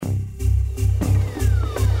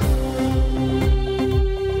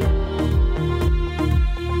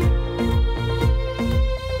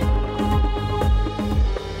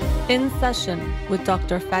Session with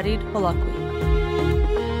Dr. Farid Holakouee.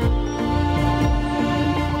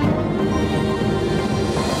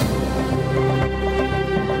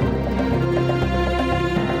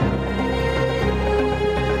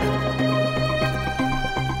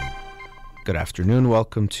 Good afternoon.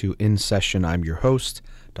 Welcome to In Session. I'm your host,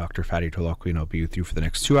 Dr. Farid Holakouee, and I'll be with you for the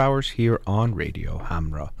next 2 hours here on Radio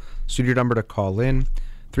Hamra. Studio number to call in,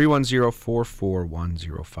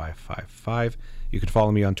 310-441-0555. You can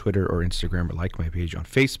follow me on Twitter or Instagram or like my page on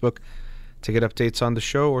Facebook to get updates on the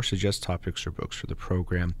show or suggest topics or books for the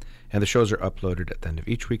program. And the shows are uploaded at the end of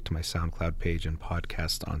each week to my SoundCloud page and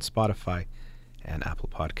podcast on Spotify and Apple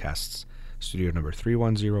Podcasts. Studio number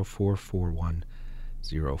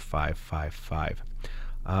 310-441-0555.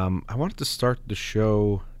 I wanted to start the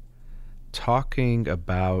show talking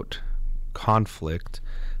about conflict,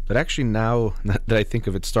 but actually now that I think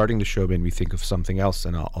of it, starting the show made me think of something else,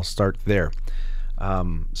 and I'll start there.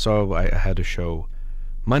 So I had a show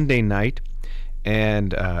Monday night,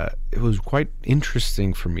 and it was quite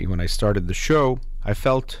interesting for me. When I started the show, I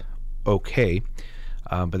felt okay,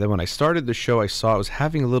 but then when I started the show, I saw I was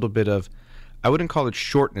having a little bit of, I wouldn't call it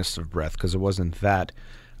shortness of breath because it wasn't that.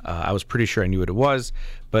 I was pretty sure I knew what it was,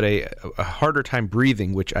 but a harder time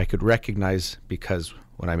breathing, which I could recognize because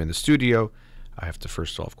when I'm in the studio, I have to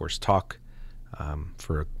first of all, of course, talk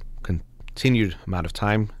for a continued amount of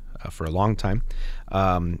time, for a long time,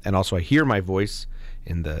 and also I hear my voice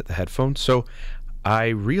in the headphones. So I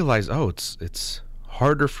realized, it's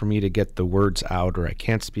harder for me to get the words out, or I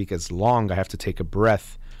can't speak as long. I have to take a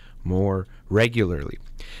breath more regularly.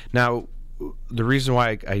 Now, the reason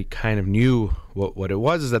why I kind of knew what it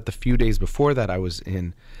was is that the few days before that I was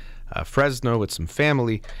in Fresno with some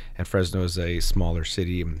family, and Fresno is a smaller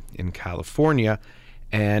city in California,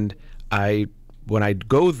 and when I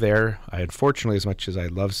go there, unfortunately, as much as I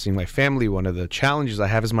love seeing my family, one of the challenges I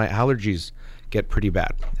have is my allergies get pretty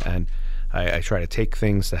bad, and I try to take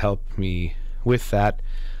things to help me with that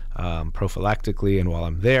prophylactically and while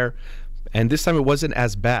I'm there. And this time it wasn't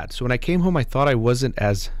as bad. So when I came home, I thought I wasn't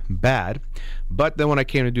as bad. But then when I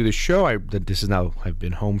came to do the show, I've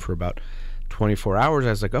been home for about 24 hours. I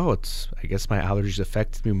was like, I guess my allergies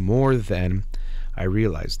affected me more than I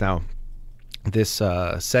realized. Now, this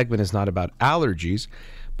segment is not about allergies,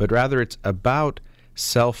 but rather it's about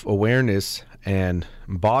self-awareness and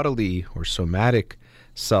bodily or somatic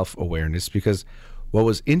self-awareness. Because what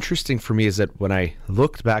was interesting for me is that when I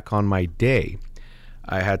looked back on my day,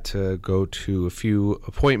 I had to go to a few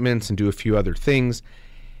appointments and do a few other things.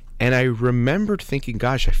 And I remembered thinking,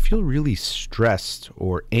 gosh, I feel really stressed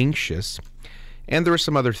or anxious. And there were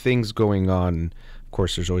some other things going on. Of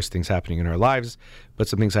course, there's always things happening in our lives, but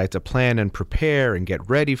some things I had to plan and prepare and get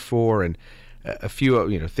ready for, and a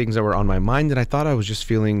few things that were on my mind. And I thought I was just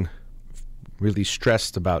feeling really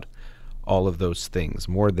stressed about all of those things,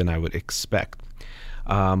 more than I would expect.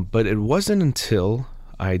 But it wasn't until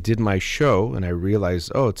I did my show and I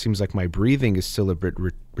realized, it seems like my breathing is still a bit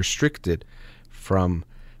restricted from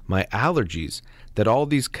my allergies, that all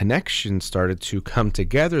these connections started to come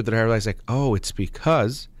together, that I realized it's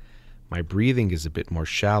because my breathing is a bit more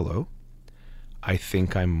shallow. I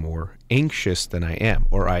think I'm more anxious than I am,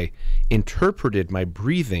 or I interpreted my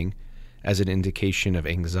breathing as an indication of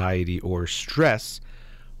anxiety or stress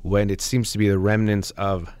when it seems to be the remnants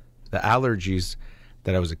of the allergies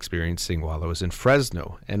that I was experiencing while I was in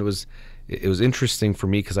Fresno. And it was interesting for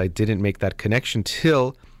me because I didn't make that connection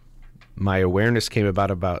till my awareness came about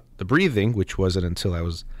the breathing, which wasn't until I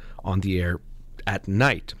was on the air at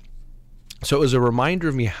night. So it was a reminder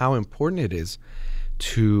of me how important it is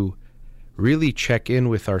to really check in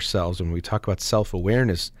with ourselves. When we talk about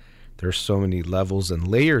self-awareness, there are so many levels and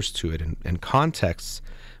layers to it and contexts,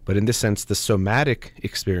 but in this sense, the somatic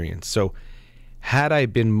experience. So had I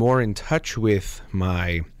been more in touch with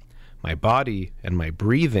my body and my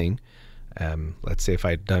breathing, let's say if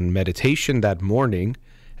I'd done meditation that morning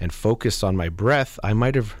and focused on my breath, I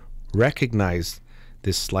might have recognized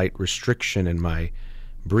this slight restriction in my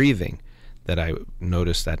breathing that I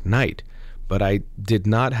noticed at night. But I did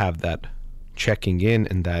not have that checking in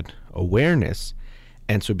and that awareness.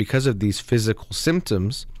 And so because of these physical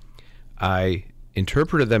symptoms, I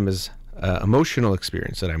interpreted them as emotional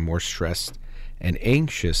experience, that I'm more stressed and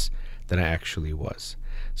anxious than I actually was.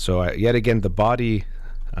 So yet again, the body,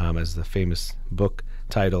 as the famous book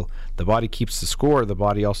title, the body keeps the score. The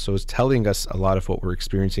body also is telling us a lot of what we're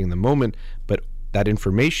experiencing in the moment, but that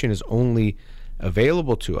information is only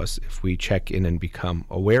available to us if we check in and become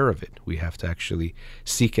aware of it. We have to actually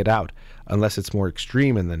seek it out, unless it's more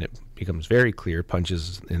extreme, and then it becomes very clear,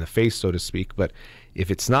 punches in the face, so to speak. But if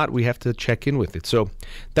it's not, we have to check in with it. So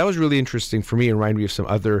that was really interesting for me and reminded me of some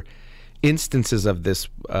other instances of this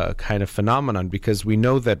kind of phenomenon, because we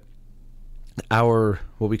know that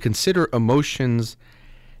what we consider emotions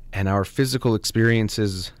and our physical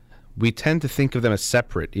experiences, we tend to think of them as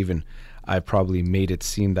separate. Even I've probably made it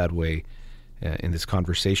seem that way in this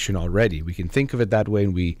conversation already. We can think of it that way,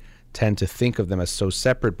 and we tend to think of them as so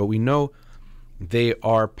separate, but we know they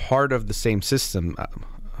are part of the same system.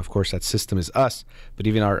 Of course, that system is us, but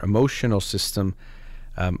even our emotional system,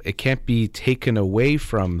 it can't be taken away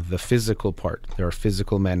from the physical part. There are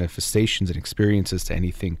physical manifestations and experiences to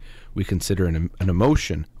anything we consider an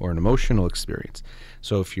emotion or an emotional experience.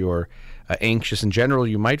 So if you're anxious in general,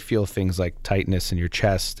 you might feel things like tightness in your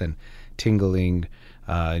chest and tingling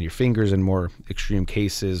in your fingers in more extreme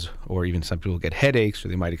cases, or even some people get headaches, or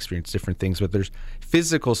they might experience different things, but there's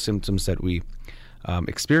physical symptoms that we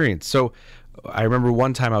experience. So I remember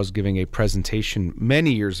one time I was giving a presentation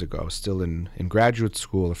many years ago, still in graduate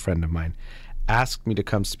school. A friend of mine asked me to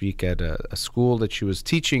come speak at a school that she was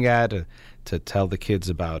teaching at to tell the kids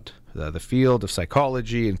about the field of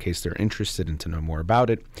psychology in case they're interested and to know more about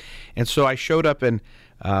it. And so I showed up, and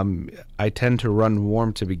I tend to run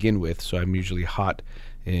warm to begin with, so I'm usually hot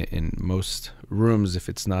in most rooms if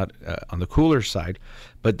it's not on the cooler side.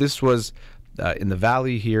 But this was in the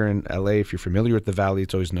Valley here in LA. If you're familiar with the Valley,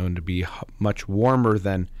 it's always known to be much warmer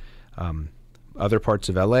than other parts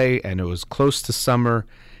of LA, and it was close to summer,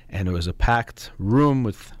 and it was a packed room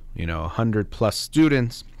with 100 plus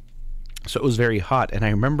students. So it was very hot, and I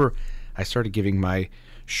remember I started giving my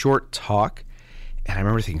short talk, and I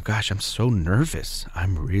remember thinking, gosh, I'm so nervous.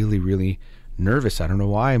 I'm really, really nervous. I don't know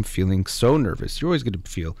why I'm feeling so nervous. You're always going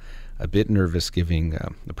to feel a bit nervous giving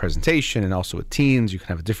a presentation, and also with teens, you can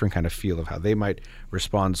have a different kind of feel of how they might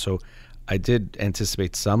respond. So I did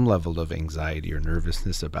anticipate some level of anxiety or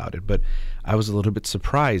nervousness about it, but I was a little bit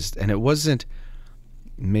surprised, and it wasn't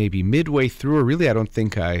maybe midway through, or really I don't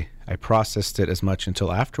think I processed it as much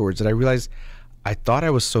until afterwards, that I realized I thought I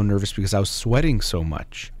was so nervous because I was sweating so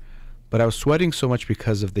much. But I was sweating so much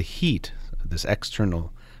because of the heat, this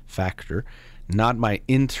external factor, not my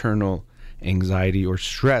internal anxiety or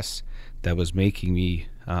stress that was making me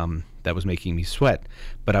sweat.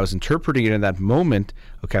 But I was interpreting it in that moment,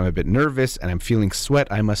 okay, I'm a bit nervous and I'm feeling sweat,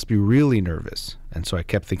 I must be really nervous. And so I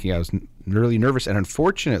kept thinking I was really nervous, and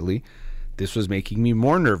unfortunately this was making me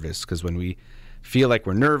more nervous, because when we feel like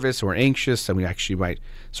we're nervous or anxious, and we actually might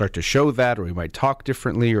start to show that, or we might talk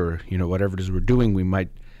differently, or whatever it is we're doing, we might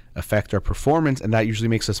affect our performance, and that usually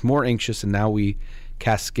makes us more anxious, and now we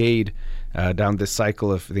cascade down this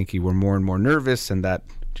cycle of thinking we're more and more nervous, and that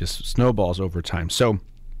just snowballs over time. So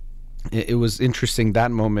it was interesting, that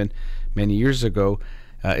moment many years ago,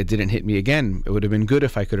 it didn't hit me again. It would have been good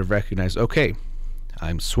if I could have recognized, okay,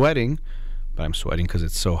 I'm sweating, but I'm sweating because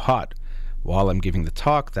it's so hot. While I'm giving the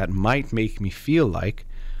talk, that might make me feel like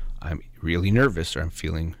I'm really nervous, or I'm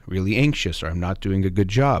feeling really anxious, or I'm not doing a good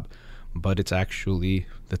job. But it's actually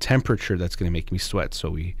the temperature that's going to make me sweat, so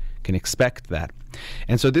we can expect that.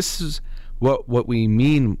 And so this is what we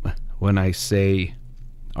mean when I say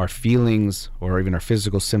our feelings, or even our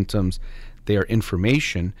physical symptoms, they are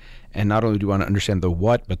information. And not only do we want to understand the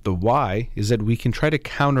what, but the why is that we can try to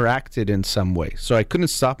counteract it in some way. So I couldn't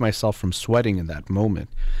stop myself from sweating in that moment,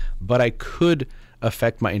 but I could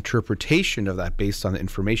affect my interpretation of that based on the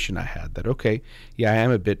information I had. That, okay, yeah, I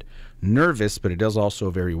am a bit nervous, but it is also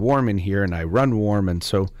very warm in here, and I run warm, and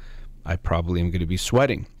so I probably am going to be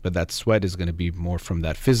sweating. But that sweat is going to be more from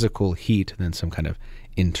that physical heat than some kind of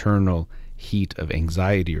internal heat of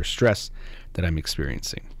anxiety or stress that I'm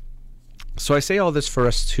experiencing. So I say all this for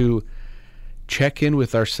us to check in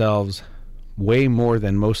with ourselves way more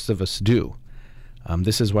than most of us do.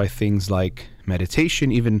 This is why things like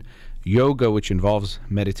meditation, even yoga, which involves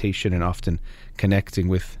meditation and often connecting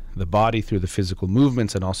with the body through the physical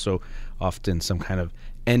movements, and also often some kind of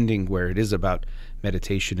ending where it is about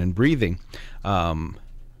meditation and breathing.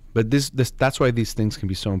 But that's why these things can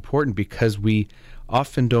be so important, because we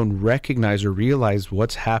often don't recognize or realize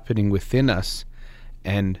what's happening within us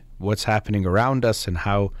and what's happening around us, and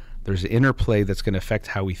how there's an interplay that's going to affect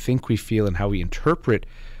how we think we feel and how we interpret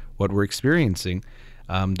what we're experiencing.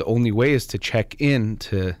 The only way is to check in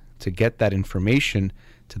to get that information,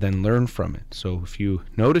 to then learn from it. So if you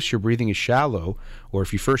notice your breathing is shallow, or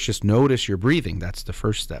if you first just notice your breathing, that's the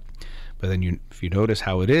first step. But then if you notice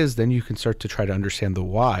how it is, then you can start to try to understand the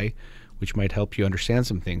why, which might help you understand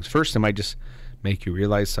some things. First, it might just make you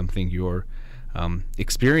realize something you're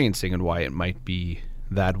experiencing and why it might be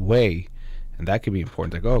that way. And that could be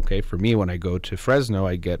important. Like, oh, okay, for me, when I go to Fresno,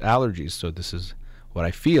 I get allergies, so this is what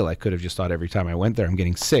I feel. I could have just thought every time I went there I'm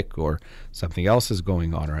getting sick, or something else is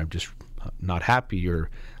going on, or I'm just not happy or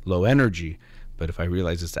low energy. But if I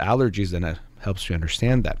realize it's allergies, then it helps me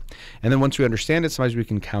understand that. And then once we understand it, sometimes we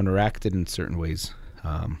can counteract it in certain ways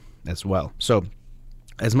as well. So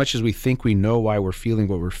as much as we think we know why we're feeling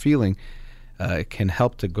what we're feeling, it can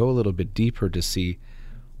help to go a little bit deeper to see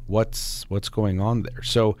what's going on there.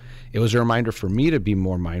 So it was a reminder for me to be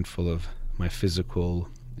more mindful of my physical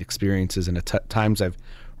experiences, and at times I've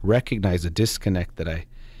recognized a disconnect that I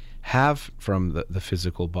have from the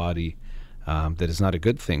physical body that is not a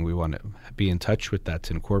good thing. We want to be in touch with that,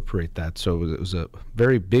 to incorporate that. So it was a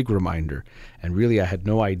very big reminder, and really I had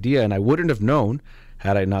no idea, and I wouldn't have known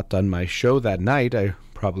had I not done my show that night. I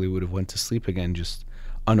probably would have went to sleep again just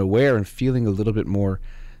unaware and feeling a little bit more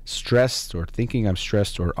stressed, or thinking I'm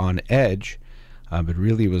stressed or on edge. It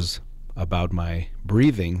really was about my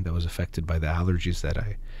breathing that was affected by the allergies that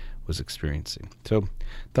I was experiencing. So I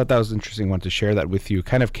thought that was interesting. I wanted to share that with you. It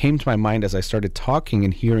kind of came to my mind as I started talking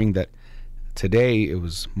and hearing that today it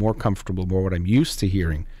was more comfortable, more what I'm used to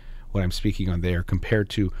hearing when I'm speaking on there, compared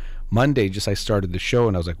to Monday. Just I started the show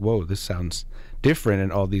and I was like, whoa, this sounds different,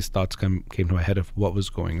 and all these thoughts came to my head of what was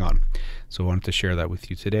going on. So I wanted to share that with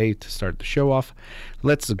you today to start the show off.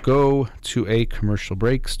 Let's go to a commercial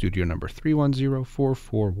break. Studio number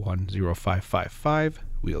 310-441-0555.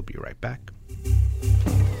 We'll be right back.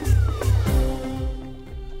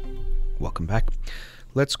 Welcome back.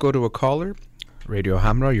 Let's go to a caller. Radio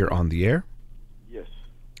Hamra, you're on the air. Yes.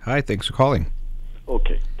 Hi, thanks for calling.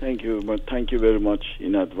 Okay, thank you. But thank you very much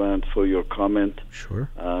in advance for your comment. Sure.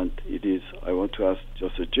 And I want to ask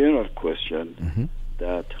just a general question,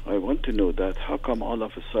 that I want to know that how come all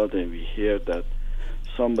of a sudden we hear that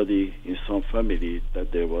somebody in some family,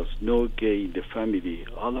 that there was no gay in the family,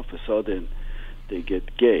 all of a sudden they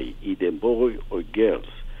get gay, either boy or girls.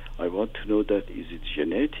 I want to know that, is it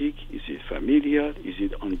genetic, is it familial, is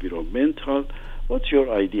it environmental? What's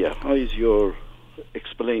your idea? How is your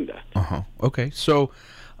explain that? Okay, so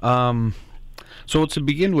to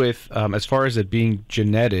begin with, as far as it being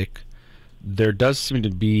genetic, there does seem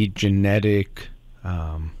to be genetic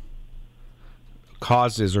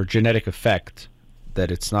causes or genetic effect,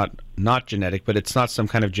 that it's not genetic, but it's not some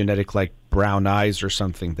kind of genetic like brown eyes or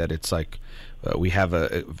something that it's like we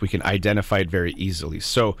can identify it very easily.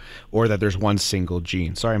 So, or that there's one single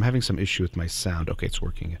gene. Sorry, I'm having some issue with my sound. Okay, it's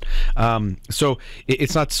working. So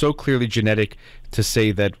it's not so clearly genetic to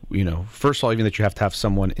say that, first of all, even that you have to have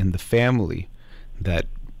someone in the family that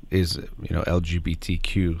is,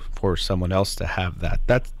 LGBTQ for someone else to have that.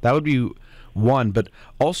 That would be one, but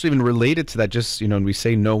also even related to that, just, when we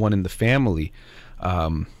say no one in the family,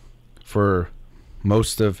 for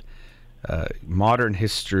most of modern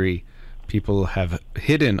history, people have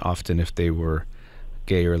hidden often if they were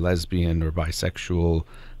gay or lesbian or bisexual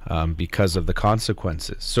because of the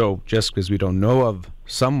consequences. So just because we don't know of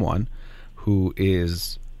someone who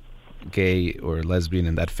is gay or lesbian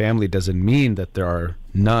in that family doesn't mean that there are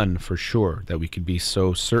none for sure, that we could be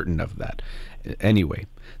so certain of that anyway.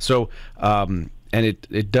 So and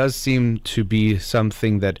it does seem to be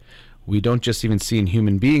something that we don't just even see in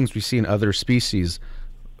human beings, we see in other species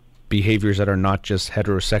behaviors that are not just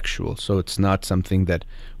heterosexual. So it's not something that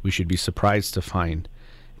we should be surprised to find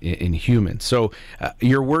in humans. So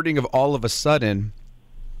your wording of all of a sudden,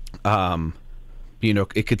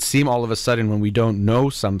 it could seem all of a sudden when we don't know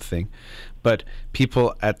something, but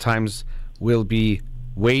people at times will be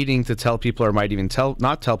waiting to tell people, or might even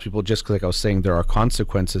not tell people, just like I was saying, there are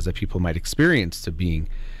consequences that people might experience to being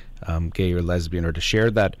gay or lesbian, or to share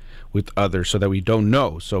that with others, so that we don't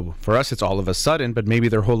know. So for us it's all of a sudden, but maybe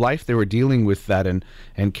their whole life they were dealing with that and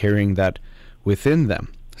carrying that within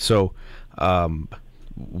them. So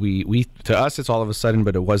we to us it's all of a sudden,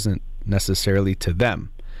 but it wasn't necessarily to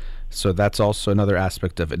them. So that's also another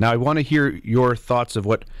aspect of it. Now I want to hear your thoughts of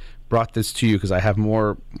what brought this to you, because I have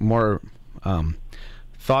more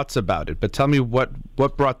thoughts about it, but tell me what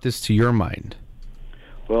brought this to your mind.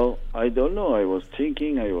 Well, I don't know. I was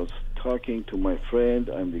talking to my friend,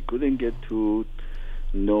 and we couldn't get to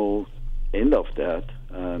know end of that,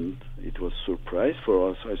 and it was a surprise for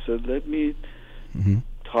us. I said, let me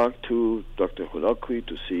talk to Dr. Holakouee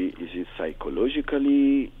to see, is it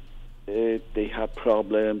psychologically they have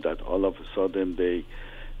problem that all of a sudden they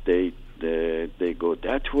go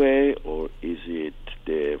that way, or is it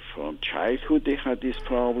from childhood they had this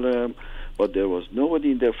problem, but there was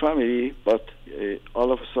nobody in their family, but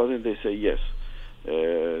all of a sudden they say yes,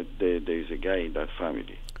 there is a guy in that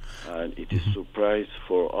family, and it is a surprise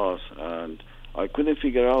for us, and I couldn't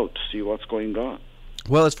figure out, see what's going on.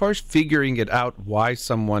 Well, as far as figuring it out, why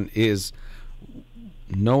someone is,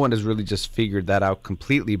 no one has really just figured that out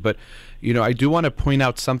completely, but I do want to point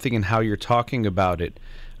out something in how you're talking about it.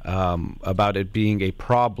 about it being a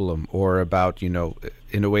problem, or about, in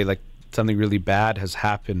a way, like something really bad has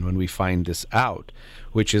happened when we find this out,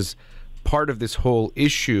 which is part of this whole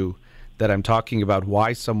issue that I'm talking about.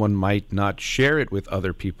 Why someone might not share it with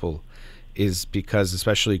other people is because,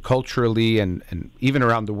 especially culturally and even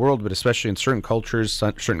around the world, but especially in certain cultures,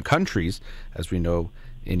 certain countries, as we know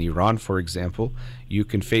in Iran, for example, you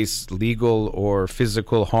can face legal or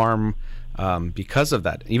physical harm because of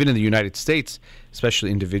that. Even in the United States,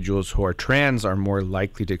 especially individuals who are trans are more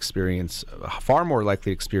likely to experience, far more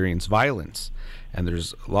likely to experience violence. And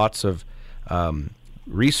there's lots of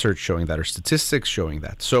research showing that, or statistics showing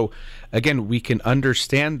that. So again, we can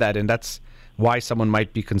understand that, and that's why someone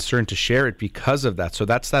might be concerned to share it because of that. So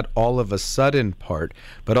that's that all of a sudden part.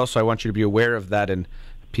 But also I want you to be aware of that, and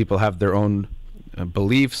people have their own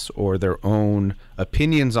beliefs or their own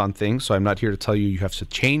opinions on things. So I'm not here to tell you you have to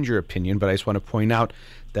change your opinion, but I just want to point out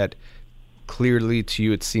that clearly to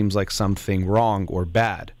you it seems like something wrong or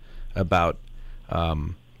bad about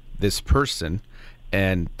this person.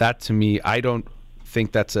 And that, to me, I don't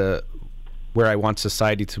think that's where I want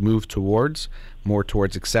society to move towards, more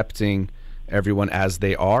towards accepting everyone as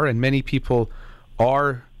they are. And many people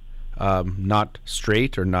are not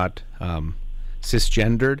straight or not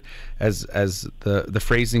cisgendered, as the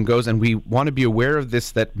phrasing goes. And we want to be aware of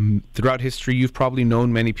this, that throughout history you've probably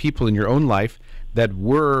known many people in your own life that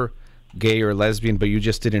were gay or lesbian, but you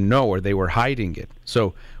just didn't know, or they were hiding it.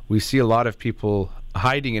 So we see a lot of people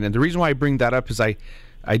hiding it. And the reason why I bring that up is I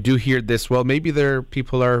do hear this, well, maybe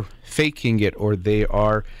people are faking it, or they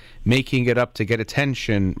are making it up to get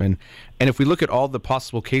attention. And if we look at all the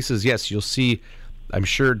possible cases, yes, you'll see, I'm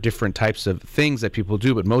sure, different types of things that people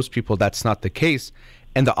do, but most people, that's not the case.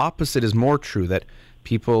 And the opposite is more true, that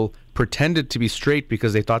people pretended to be straight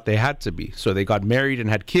because they thought they had to be. So they got married and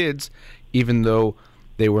had kids, even though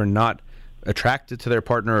they were not attracted to their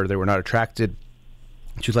partner, or they were not attracted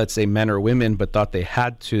to, let's say, men or women, but thought they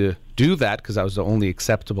had to do that because that was the only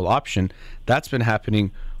acceptable option. That's been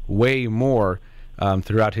happening way more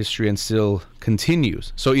throughout history, and still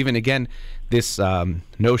continues. So even, again, this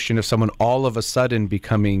notion of someone all of a sudden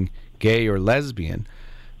becoming gay or lesbian,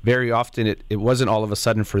 very often it wasn't all of a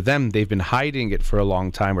sudden for them. They've been hiding it for a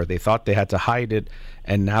long time, or they thought they had to hide it,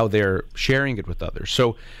 and now they're sharing it with others.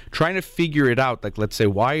 So trying to figure it out, like, let's say,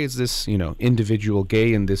 why is this individual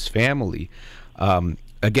gay in this family?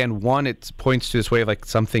 Again, one, it points to this way of, like,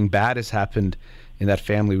 something bad has happened in that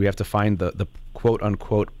family. We have to find the quote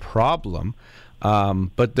unquote problem,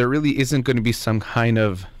 but there really isn't going to be some kind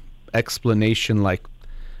of explanation like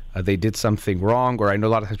they did something wrong. Or I know a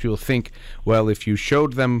lot of times people think, well, if you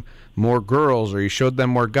showed them more girls, or you showed them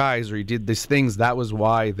more guys, or you did these things, that was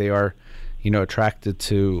why they are attracted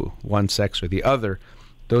to one sex or the other.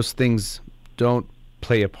 Those things don't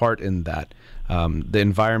play a part in that. The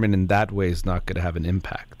environment in that way is not going to have an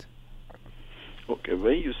impact. Okay,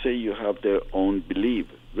 when you say you have their own belief,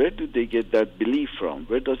 where do they get that belief from?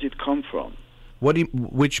 Where does it come from?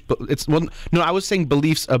 I was saying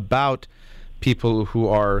beliefs about people who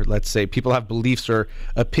are, let's say, people have beliefs or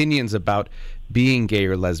opinions about being gay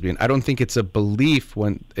or lesbian. I don't think it's a belief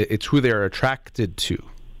when it's who they're attracted to.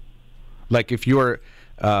 Like, if you're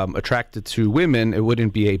attracted to women, it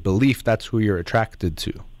wouldn't be a belief. That's who you're attracted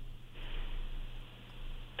to.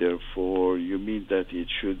 Therefore, you mean that it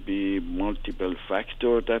should be multiple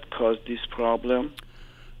factors that cause this problem?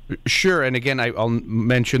 Sure, and again, I'll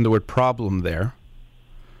mention the word problem there.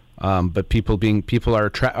 But people who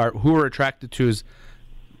are attracted to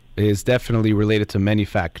is definitely related to many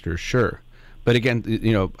factors, sure. But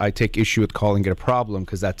again, I take issue with calling it a problem,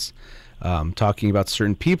 because that's talking about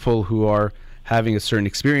certain people who are having a certain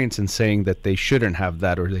experience and saying that they shouldn't have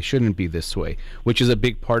that, or they shouldn't be this way, which is a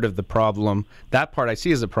big part of the problem. That part I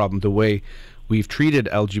see as a problem, the way we've treated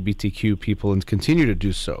LGBTQ people and continue to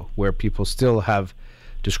do so, where people still have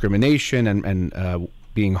discrimination and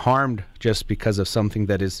being harmed just because of something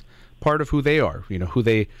that is part of who they are.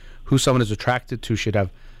 Who someone is attracted to should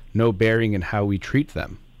have no bearing in how we treat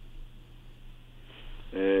them.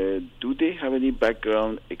 Do they have any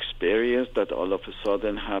background experience that all of a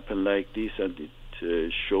sudden happen like this, and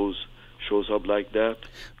it shows up like that,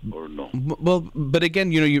 or no? Well, but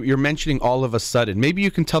again, you're mentioning all of a sudden. Maybe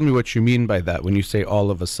you can tell me what you mean by that when you say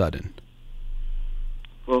all of a sudden.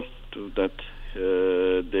 Well, that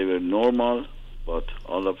they were normal, but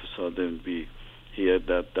all of a sudden we hear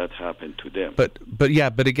that happened to them.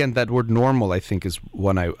 But again, that word normal, I think, is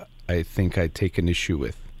one I think I take an issue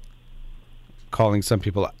with. Calling some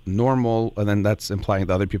people normal, and then that's implying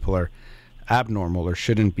that other people are abnormal or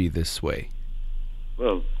shouldn't be this way.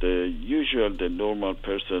 Well, the normal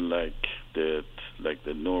person, like the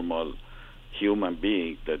normal human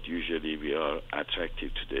being that usually we are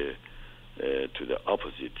attracted to the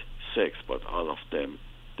opposite sex, but all of them,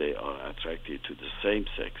 they are attracted to the same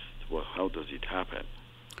sex. Well, how does it happen?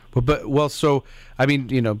 So I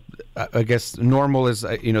mean, I guess normal is,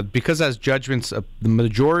 because as judgments, the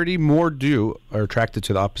majority are attracted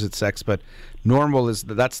to the opposite sex, but normal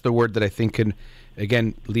that's the word that I think can,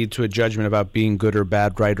 again, lead to a judgment about being good or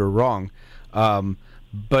bad, right or wrong.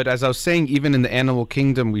 But as I was saying, even in the animal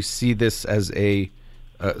kingdom, we see this as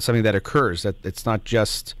something that occurs, that it's not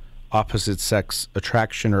just opposite sex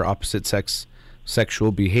attraction or opposite sex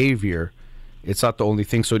sexual behavior. It's not the only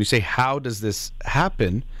thing. So when you say, how does this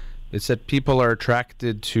happen? It's that people are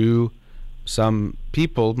attracted to some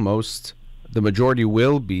people. The majority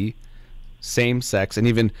will be same sex. And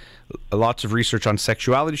even lots of research on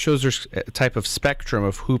sexuality shows there's a type of spectrum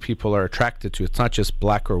of who people are attracted to. It's not just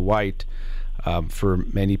black or white. For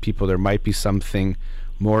many people, there might be something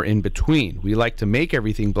more in between. We like to make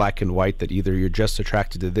everything black and white, that either you're just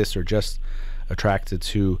attracted to this or just attracted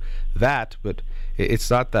to that, but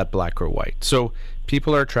it's not that black or white. So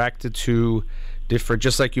people are attracted to different,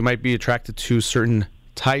 just like you might be attracted to certain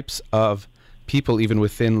types of people, even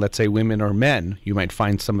within, let's say, women or men. You might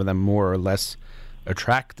find some of them more or less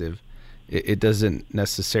attractive. It doesn't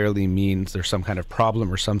necessarily mean there's some kind of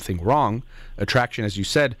problem or something wrong. Attraction, as you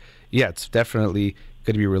said, yeah, it's definitely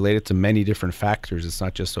going to be related to many different factors. It's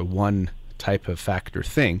not just a one type of factor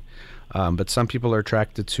thing. But some people are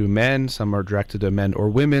attracted to men, some are attracted to men or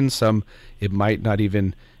women, some it might not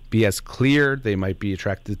even be as clear. They might be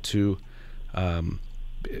attracted to,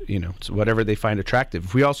 whatever they find attractive.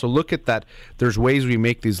 If we also look at that, there's ways we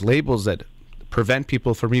make these labels that prevent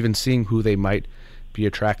people from even seeing who they might be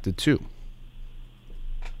attracted to.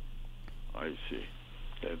 I see.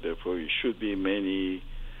 Therefore, it should be many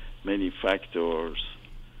factors,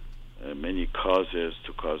 many causes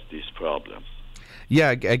to cause this problem.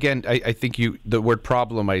 Yeah, again, I think the word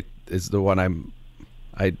problem is the one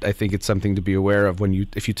I think it's something to be aware of.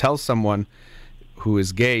 If you tell someone who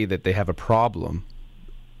is gay that they have a problem,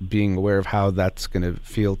 being aware of how that's going to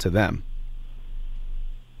feel to them.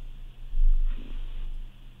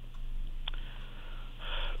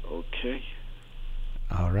 Okay.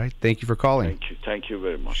 All right. Thank you for calling. Thank you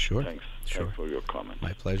very much. Sure. Thanks Sure. for your comment.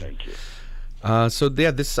 My pleasure. Thank you.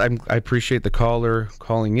 I appreciate the caller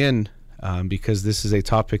calling in, because this is a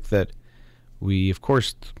topic that we, of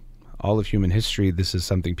course, all of human history, this is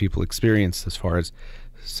something people experience as far as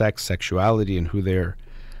sex, sexuality, and who they're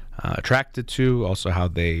attracted to, also how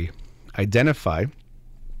they identify.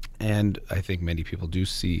 And I think many people do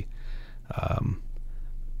see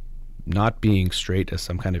not being straight as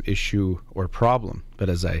some kind of issue or problem. But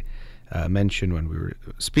as I mentioned when we were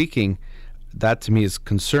speaking, that to me is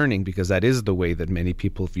concerning, because that is the way that many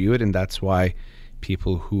people view it, and that's why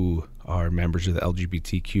people who are members of the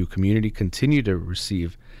LGBTQ community continue to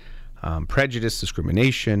receive prejudice,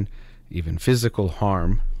 discrimination, even physical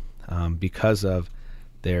harm because of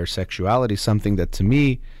their sexuality, something that to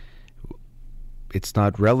me, it's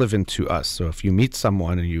not relevant to us. So if you meet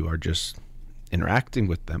someone and you are just interacting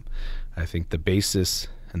with them, I think the basis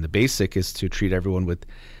and the basic is to treat everyone with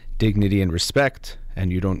dignity and respect,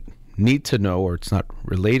 and you don't need to know, or it's not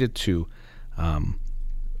related to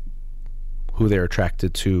who they're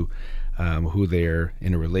attracted to, who they're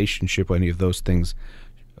in a relationship, any of those things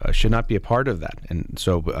should not be a part of that. And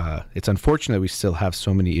so it's unfortunate we still have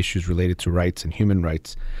so many issues related to rights and human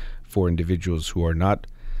rights for individuals who are not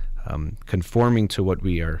conforming to what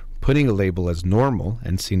we are putting a label as normal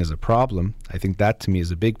and seen as a problem. I think that to me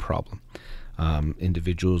is a big problem.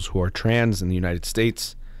 Individuals who are trans in the United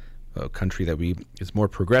States, a country that is more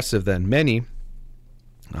progressive than many,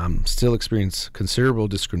 still experience considerable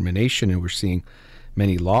discrimination, and we're seeing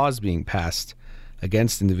many laws being passed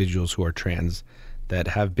against individuals who are trans that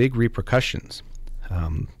have big repercussions.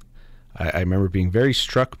 I remember being very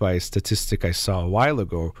struck by a statistic I saw a while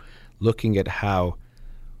ago, looking at how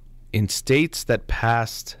in states that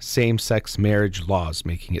passed same-sex marriage laws,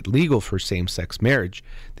 making it legal for same-sex marriage,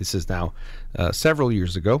 this is now several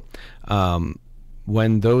years ago,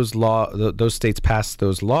 when those states passed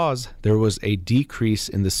those laws, there was a decrease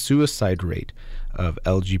in the suicide rate of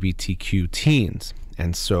LGBTQ teens.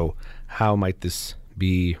 And so how might this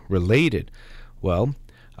be related? Well,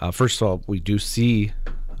 first of all, we do see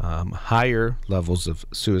higher levels of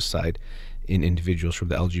suicide in individuals from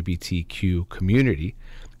the LGBTQ community,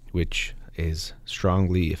 which is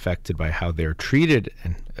strongly affected by how they're treated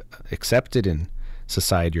and accepted in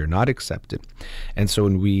society or not accepted. And so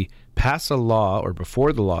when we pass a law, or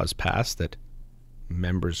before the law is passed, that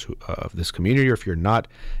members of this community, or if you're not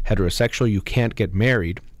heterosexual, you can't get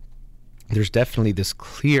married, there's definitely this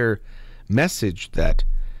clear message that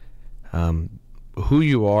who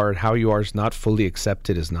you are and how you are is not fully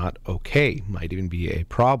accepted, is not okay, might even be a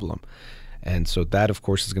problem. And so that, of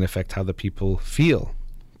course, is going to affect how the people feel.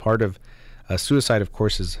 Part of suicide, of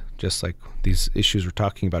course, is just like these issues we're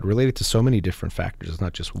talking about, related to so many different factors. It's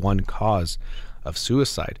not just one cause of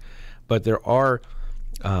suicide, but there are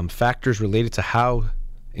factors related to how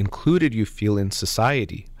included you feel in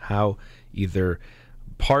society, how either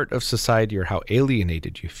part of society or how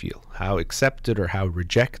alienated you feel, how accepted or how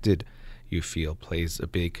rejected you feel plays a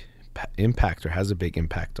big impact or has a big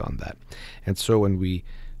impact on that. And so when we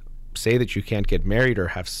say that you can't get married or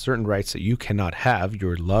have certain rights that you cannot have,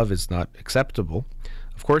 your love is not acceptable,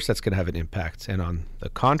 of course that's going to have an impact. And on the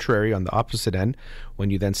contrary, on the opposite end,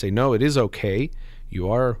 when you then say, no, it is okay, you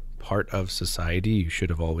are part of society, you should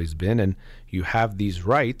have always been, and you have these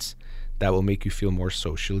rights, that will make you feel more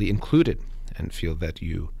socially included and feel that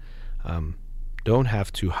you don't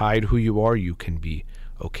have to hide who you are. You can be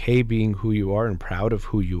okay being who you are and proud of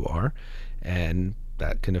who you are, and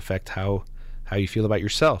that can affect how you feel about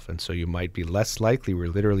yourself. And so you might be less likely, we're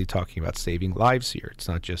literally talking about saving lives here. It's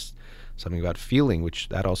not just something about feeling, which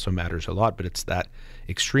that also matters a lot, but it's that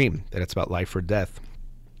extreme, that it's about life or death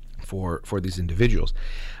for these individuals.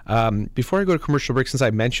 Before I go to commercial break, since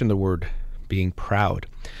I mentioned the word being proud,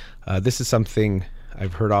 this is something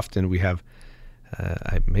I've heard often. We have,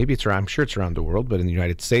 maybe it's around, I'm sure it's around the world, but in the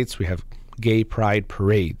United States, we have gay pride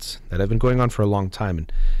parades that have been going on for a long time,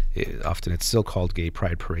 and often it's still called gay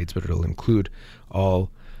pride parades, but it'll include all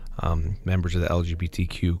members of the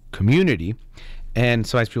LGBTQ community. And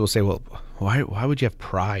sometimes people say, well, why would you have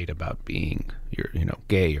pride about being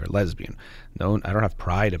gay or lesbian? No, I don't have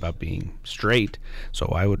pride about being straight, so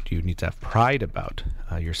why would you need to have pride about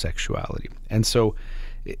your sexuality? And so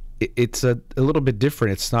it's a little bit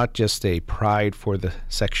different. It's not just a pride for the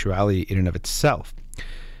sexuality in and of itself.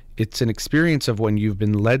 It's an experience of when you've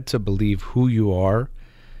been led to believe who you are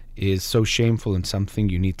is so shameful and something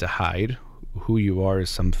you need to hide. Who you are is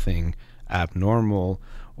something abnormal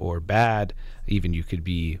or bad. Even you could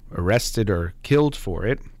be arrested or killed for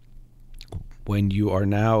it. When you are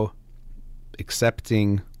now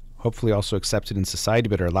accepting, hopefully also accepted in society,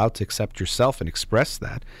 but are allowed to accept yourself and express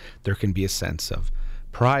that, there can be a sense of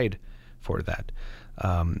pride for that.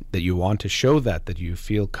 That you want to show that you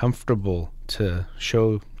feel comfortable to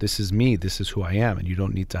show, this is me, this is who I am, and you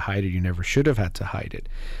don't need to hide it. You never should have had to hide it.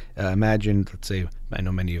 Imagine, let's say, I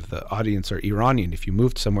know many of the audience are Iranian. If you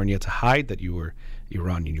moved somewhere and you had to hide that you were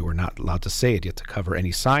Iranian, you were not allowed to say it. You had to cover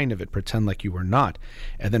any sign of it, pretend like you were not.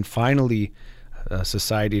 And then finally,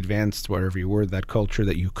 society advanced wherever you were, that culture,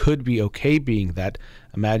 that you could be okay being that.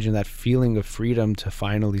 Imagine that feeling of freedom to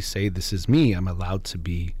finally say, this is me, I'm allowed to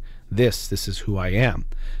be this is who I am.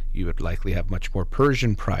 You would likely have much more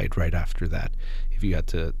Persian pride right after that if you had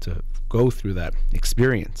to go through that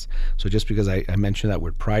experience. So just because I mentioned that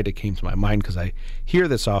word pride, it came to my mind because I hear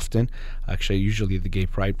this often. Actually, usually the gay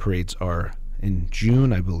pride parades are in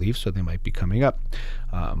June, I believe, so they might be coming up.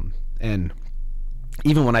 And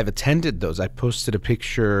even when I've attended those, I posted a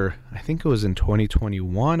picture, I think it was in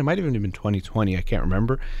 2021, it might have even been 2020, I can't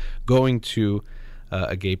remember, going to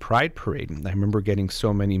a gay pride parade. And I remember getting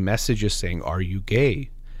so many messages saying, are you gay?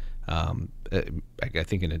 I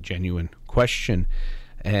think in a genuine question.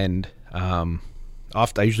 And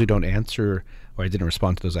often I usually don't answer, or I didn't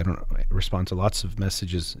respond to those. I don't respond to lots of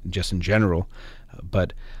messages just in general,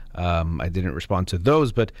 but I didn't respond to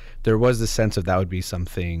those. But there was the sense of that would be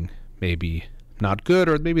something maybe not good,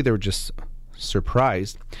 or maybe they were just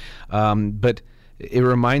surprised. But it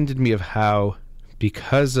reminded me of how,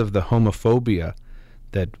 because of the homophobia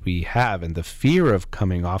that we have and the fear of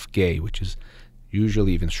coming off gay, which is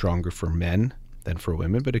usually even stronger for men than for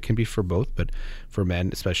women, but it can be for both, but for men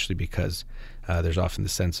especially, because there's often the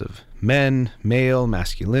sense of male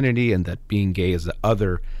masculinity, and that being gay is the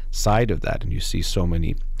other side of that. And you see so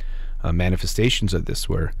many manifestations of this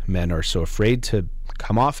where men are so afraid to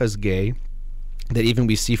come off as gay that even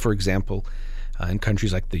we see, for example, in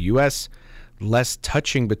countries like the US, less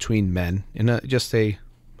touching between men in just a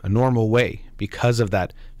normal way because of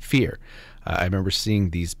that fear. I remember seeing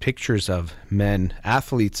these pictures of men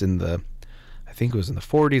athletes in I think it was in the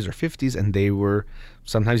 40s or 50s, and they were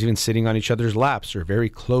sometimes even sitting on each other's laps or very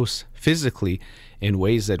close physically in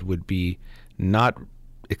ways that would be not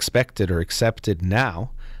expected or accepted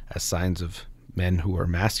now as signs of men who are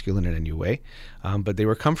masculine in any way. But they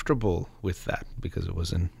were comfortable with that because it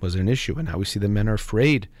wasn't an issue. And now we see that men are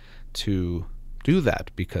afraid to do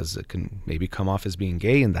that because it can maybe come off as being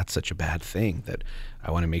gay, and that's such a bad thing that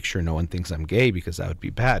I want to make sure no one thinks I'm gay because that would be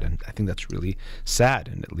bad. And I think that's really sad,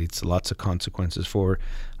 and it leads to lots of consequences for,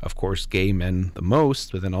 of course, gay men the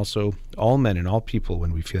most, but then also all men and all people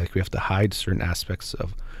when we feel like we have to hide certain aspects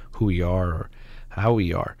of who we are or how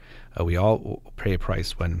we are. We all pay a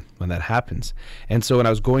price when that happens. And so when I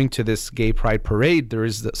was going to this gay pride parade, there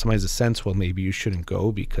is sometimes a sense, well, maybe you shouldn't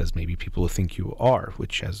go because maybe people will think you are,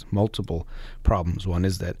 which has multiple problems. One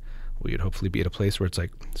is that we would hopefully be at a place where it's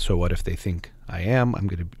like, so what if they think I am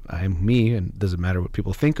me, and it doesn't matter what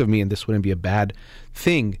people think of me, and this wouldn't be a bad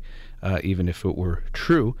thing, even if it were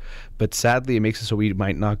true. But sadly, it makes it so we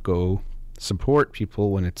might not go support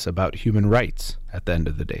people when it's about human rights at the end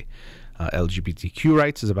of the day. LGBTQ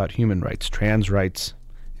rights is about human rights. Trans rights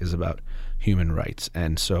is about human rights.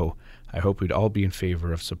 And so I hope we'd all be in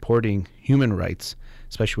favor of supporting human rights,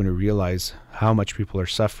 especially when we realize how much people are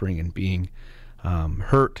suffering and being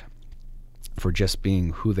hurt for just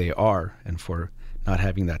being who they are and for not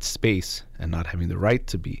having that space and not having the right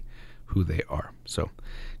to be who they are. So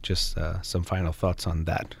just some final thoughts on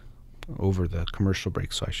that over the commercial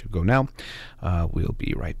break. So I should go now. We'll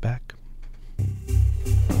be right back.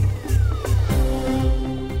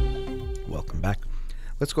 Welcome back.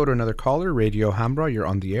 Let's go to another caller. Radio Hambra, you're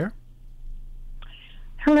on the air.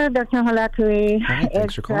 Hello, Dr. Holakouee. Hi,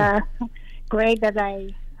 thanks for calling. It's great that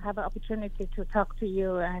I have an opportunity to talk to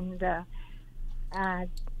you and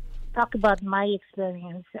talk about my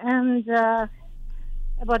experience and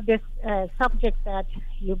about this subject that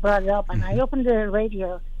you brought up. And I opened the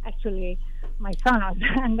radio, actually, my son was,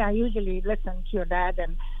 and I usually listen to your dad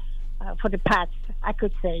and for the past, I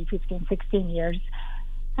could say, 15, 16 years.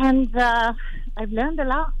 And I've learned a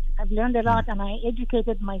lot. And I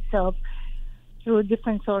educated myself through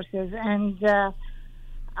different sources. And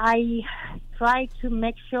I try to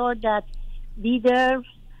make sure that be there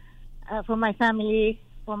for my family.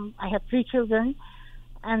 I have 3 children,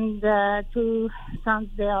 and 2 sons.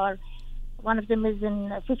 One of them is in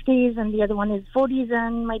 50s, and the other one is 40s,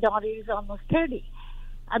 and my daughter is almost 30.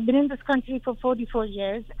 I've been in this country for 44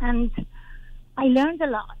 years, and I learned a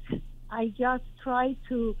lot. I just try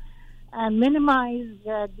to minimize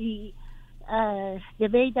the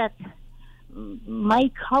way that my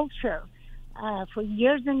culture, for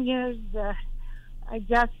years and years,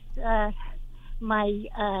 my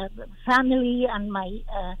family and my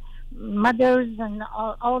mothers and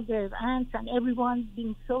all the aunts and everyone's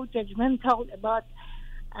been so judgmental about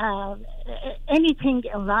anything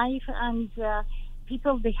in life, and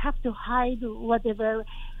people, they have to hide whatever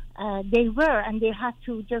they were, and they have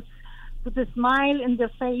to just put a smile in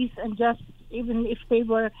their face, and just, even if they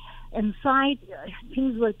were inside,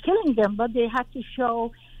 things were killing them, but they had to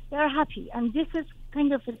show they're happy. And this is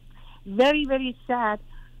kind of a very, very sad,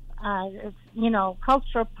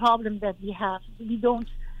 cultural problem that we have. We don't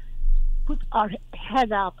put our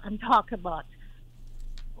head up and talk about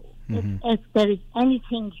if there is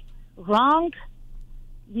anything wrong,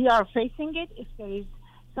 we are facing it. If there is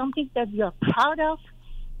something that we are proud of,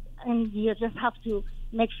 and you just have to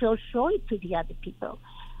make sure, show it to the other people.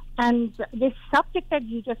 And this subject that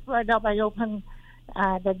you just brought up, I opened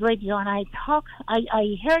the radio and I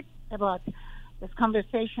heard about this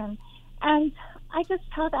conversation, and I just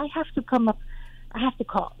thought I have to come up, I have to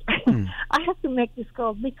call. I have to make this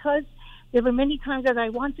call because there were many times that I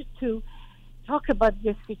wanted to talk about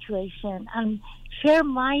this situation and share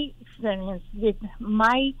my experience with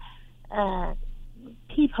my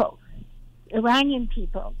people, Iranian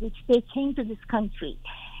people, which they came to this country.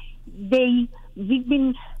 We've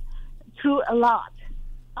been through a lot,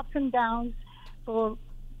 ups and downs for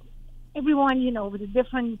everyone, with the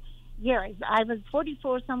different years. I was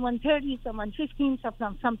 44, someone 30, someone 15,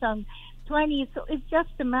 sometimes 20. So it's just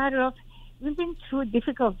a matter of, we've been through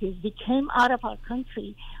difficulties. We came out of our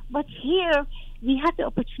country. But here, we had the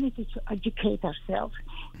opportunity to educate ourselves,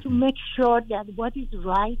 to make sure that what is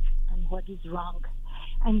right and what is wrong,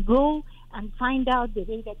 and go and find out the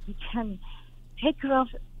way that we can take care of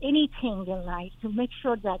anything in life to make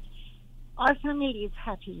sure that our family is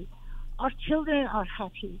happy, our children are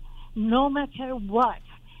happy, no matter what.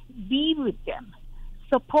 Be with them,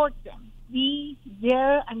 support them, be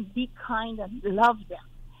there and be kind and love them.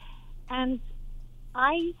 And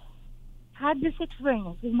I had this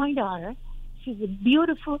experience with my daughter. She's a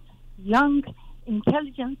beautiful, young,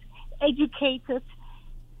 intelligent, educated,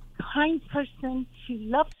 kind person. She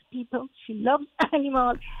loves people. She loves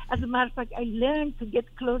animals. As a matter of fact, I learned to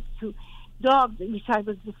get close to dogs, which I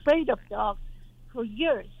was afraid of dogs for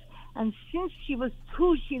years. And since she was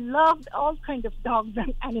 2, she loved all kinds of dogs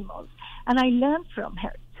and animals. And I learned from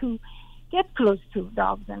her to get close to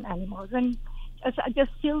dogs and animals. And I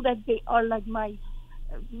just feel that they are like my,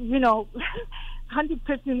 100%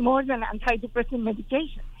 more than antidepressant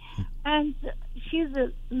medication. And she's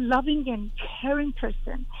a loving and caring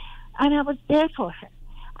person. And I was there for her.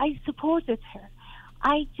 I supported her.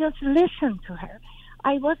 I just listened to her.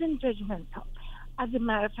 I wasn't judgmental. As a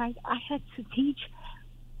matter of fact, I had to teach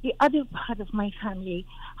the other part of my family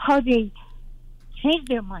how they change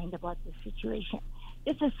their mind about the situation.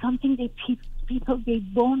 This is something that people, they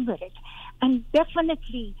born with it. And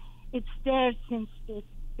definitely it's there since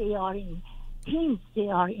they are in teens. They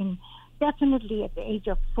are in definitely at the age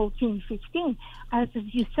of 14, 15. As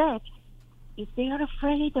you said, if they are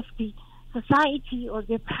afraid of the society or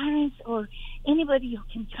their parents or anybody who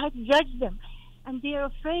can try to judge them, and they're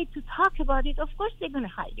afraid to talk about it, of course they're going to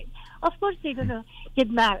hide it. Of course they're going to get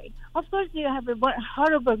married. Of course they have a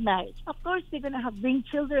horrible marriage. Of course they're going to bring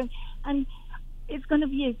children, and it's going to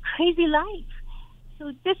be a crazy life.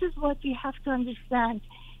 So this is what we have to understand.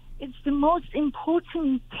 It's the most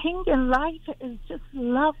important thing in life is just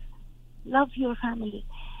love. Love your family.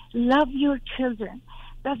 Love your children.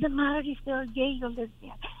 Doesn't matter if they're gay or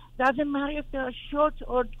lesbian. Doesn't matter if they're short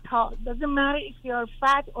or tall. Doesn't matter if they are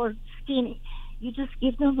fat or skinny. You just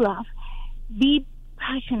give them love. Be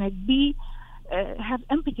passionate. Have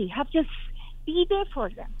empathy. Be there for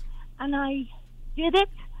them. And I did it.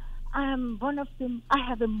 I'm one of them. I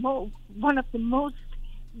have one of the most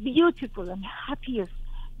beautiful and happiest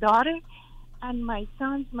daughter. And my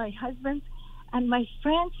sons, my husband, and my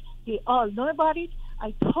friends, they all know about it.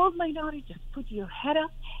 I told my daughter, just put your head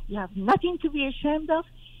up. You have nothing to be ashamed of.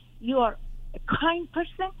 You are a kind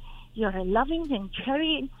person. You're a loving and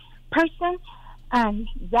caring person. And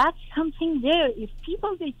that's something there. If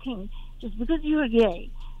people, they think, just because you're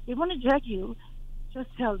gay, they want to judge you, just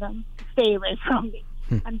tell them, stay away from me.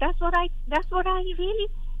 And that's what I really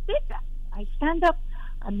did. That I stand up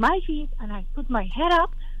on my feet and I put my head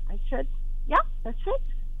up. I said, yeah, that's it.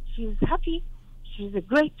 She's happy. She's a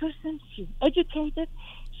great person. She's educated.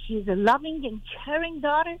 She's a loving and caring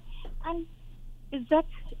daughter. And is that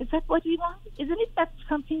what we want? Isn't it that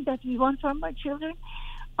something that we want from our children?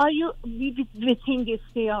 We think if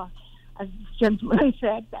they are, as this gentleman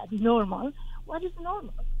said, that normal. What is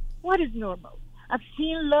normal? What is normal? I've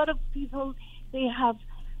seen a lot of people,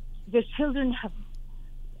 their children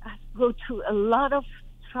go through a lot of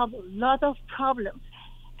trouble, a lot of problems.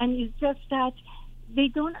 And it's just that they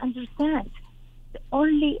don't understand. The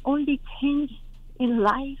only thing in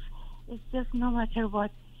life is just no matter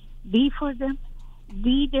what, be for them,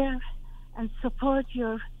 be there, and support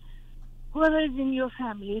whoever is in your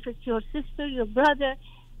family. If it's your sister, your brother,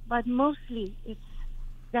 but mostly it's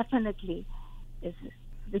definitely is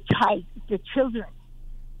the children.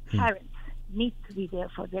 Parents need to be there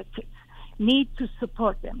for their kids, need to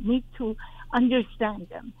support them, need to understand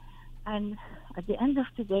them. And at the end of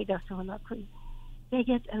the day, Dr. Holakouee, they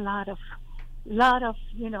get a lot of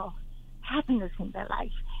happiness in their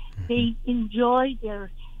life. They enjoy their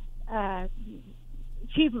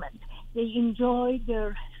achievement. They enjoy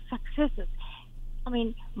their successes. I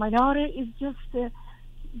mean, my daughter is just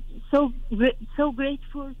so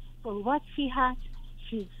grateful for what she has.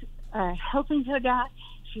 She's helping her dad.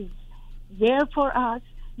 She's there for us,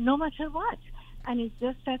 no matter what. And it's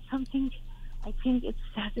just that something. I think it's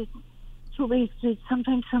that it's two-way street.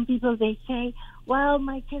 Sometimes some people, they say, well,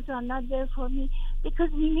 my kids are not there for me, because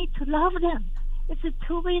we need to love them. It's a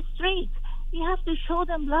two-way street. You have to show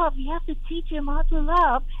them love. You have to teach them how to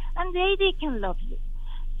love, and they can love you.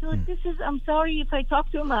 So this is, I'm sorry if I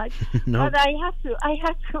talk too much, No. but I had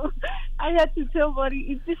to tell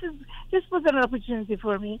Buddy, this was an opportunity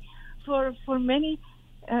for me, for many,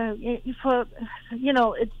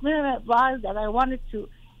 it's been a while that I wanted to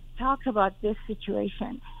talk about this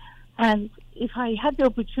situation. And if I had the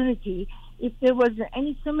opportunity, if there was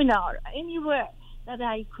any seminar anywhere that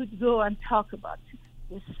I could go and talk about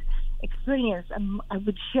this experience, and I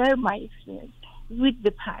would share my experience with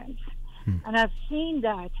the parents. And I've seen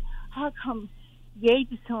that, how come they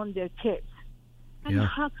disown their kids? And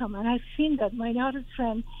how come? And I've seen that my daughter's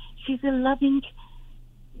friend, she's a loving,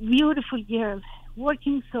 beautiful girl,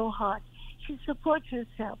 working so hard. She supports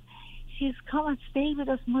herself. She's come and stayed with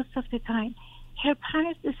us most of the time. Her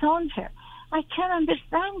parents disowned her. I can't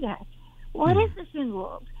understand that. What is this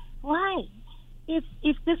involved? Why? If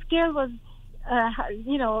this girl was,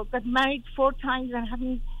 got married 4 times and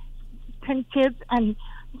having 10 kids and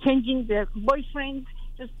changing their boyfriends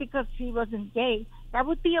just because she wasn't gay, that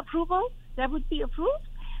would be approval? That would be approved?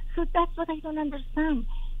 So that's what I don't understand.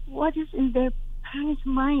 What is in their parents'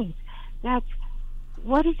 mind? That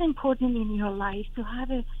what is important in your life to have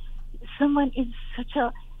someone is such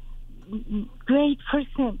a great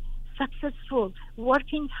person, successful,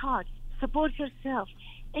 working hard, support yourself,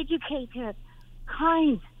 educated,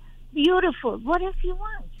 kind, beautiful. What else you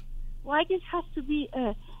want? Why this has to be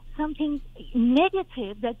something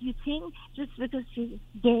negative that you think just because she's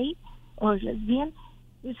gay or lesbian?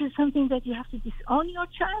 This is something that you have to disown your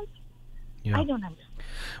child? Yeah. I don't understand.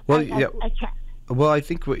 Well, I can't. Well, I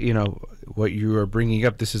think what you are bringing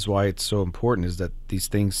up. This is why it's so important. Is that these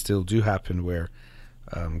things still do happen where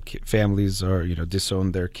families are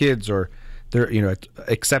disown their kids, or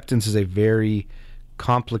acceptance is a very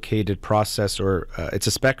complicated process, or it's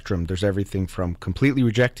a spectrum. There's everything from completely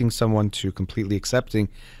rejecting someone to completely accepting.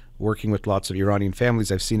 Working with lots of Iranian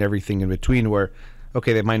families, I've seen everything in between where,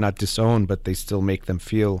 okay, they might not disown, but they still make them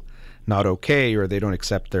feel not okay, or they don't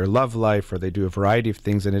accept their love life, or they do a variety of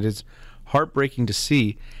things, and it is heartbreaking to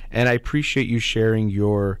see. And I appreciate you sharing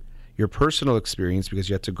your personal experience, because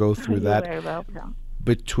you had to go through that You're very welcome.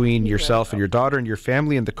 between yourself and your daughter and your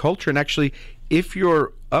family and the culture. And actually, if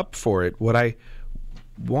you're up for it, what I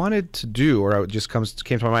wanted to do, or it just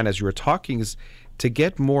came to my mind as you were talking, is to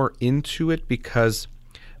get more into it, because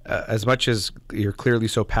as much as you're clearly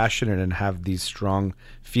so passionate and have these strong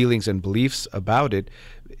feelings and beliefs about it,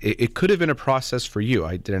 it could have been a process for you.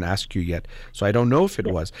 I didn't ask you yet, so I don't know if it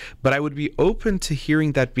was. But I would be open to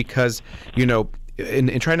hearing that, because,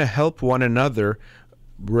 in trying to help one another,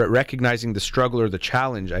 recognizing the struggle or the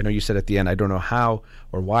challenge. I know you said at the end, I don't know how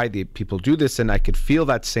or why the people do this, and I could feel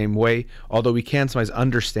that same way, although we can sometimes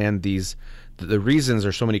understand the reasons.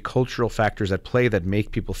 Are so many cultural factors at play that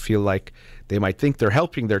make people feel like they might think they're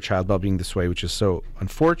helping their child by being this way, which is so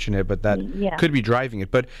unfortunate, but that could be driving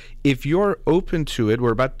it. But if you're open to it,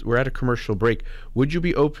 we're at a commercial break, would you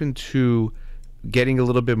be open to getting a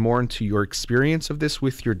little bit more into your experience of this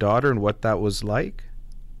with your daughter and what that was like?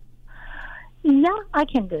 Yeah, I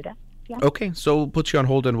can do that. Yeah. Okay, so we'll put you on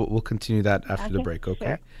hold and we'll continue that after the break,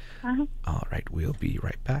 okay? Sure. Uh-huh. All right, we'll be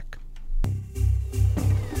right back.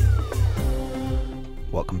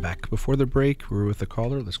 Welcome back. Before the break, we were with a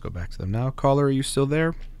caller. Let's go back to them now. Caller, are you still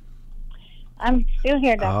there? I'm still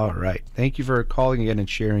here, Doctor. All right. Thank you for calling again and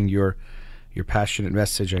sharing your passionate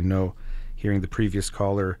message. I know hearing the previous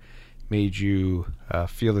caller made you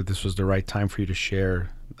feel that this was the right time for you to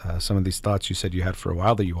share some of these thoughts you said you had for a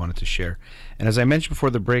while that you wanted to share. And as I mentioned before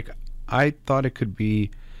the break, I thought it could be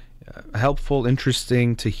helpful,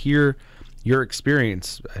 interesting to hear your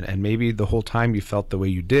experience. And maybe the whole time you felt the way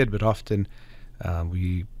you did, but often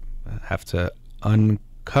we have to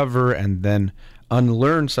uncover and then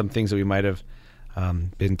unlearn some things that we might have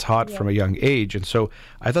been taught from a young age. And so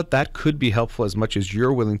I thought that could be helpful, as much as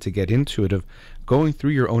you're willing to get into it, of going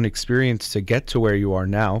through your own experience to get to where you are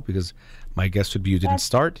now, because my guess would be you didn't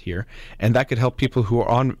start here, and that could help people who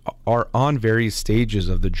are on various stages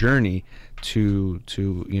of the journey to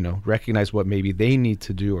recognize what maybe they need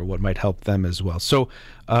to do or what might help them as well. So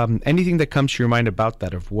anything that comes to your mind about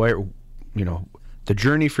that, of where the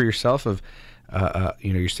journey for yourself of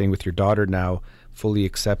you're staying with your daughter now, fully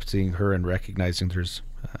accepting her and recognizing there's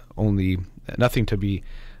only nothing to be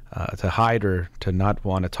to hide or to not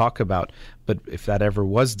want to talk about. But if that ever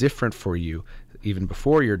was different for you, even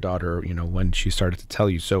before your daughter, when she started to tell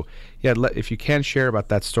you. So yeah, if you can share about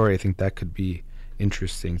that story, I think that could be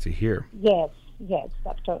interesting to hear. Yes,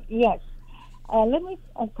 Doctor. Yes. Let me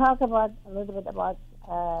talk about a little bit about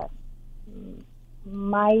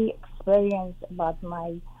my experience, about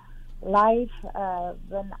my life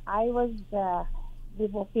when I was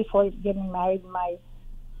before getting married.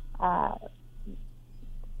 I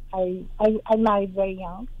married very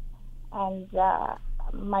young, and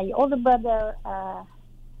my older brother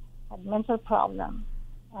had mental problem,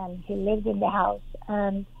 and he lived in the house,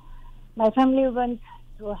 and my family went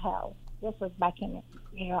through hell. This was back in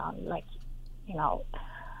Iran,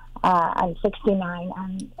 I'm 69,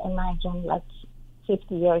 and imagine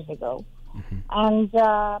 50 years ago. Mm-hmm. And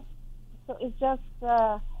so it's just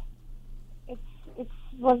it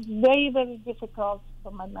was very, very difficult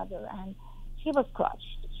for my mother, and she was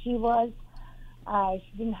crushed. She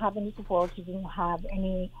didn't have any support. She didn't have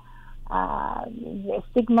any the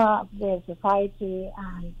stigma of the society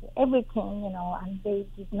and everything, and they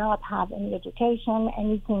did not have any education,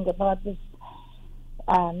 anything about this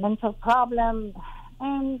mental problem.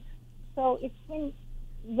 And so it's been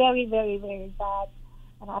very, very, very bad.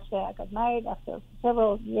 And after I got married, after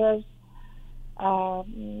several years,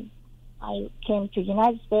 I came to the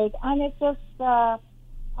United States, and it just, I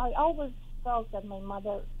always felt that my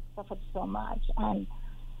mother suffered so much, and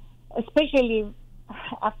especially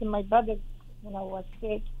after my brother, was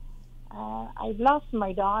sick, I lost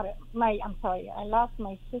my daughter. I lost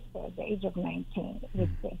my sister at the age of 19 with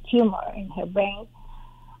a tumor in her brain,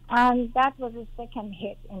 And that was a second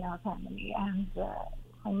hit in our family. And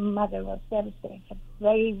my mother was devastated.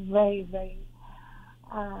 Very, very, very,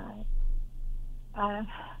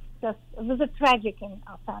 just, it was a tragic in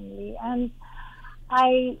our family. And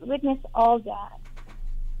I witnessed all that,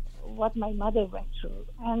 what my mother went through.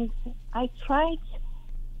 And I tried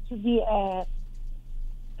to be a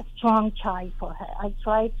strong child for her. I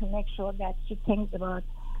tried to make sure that she thinks about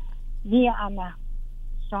me. I'm a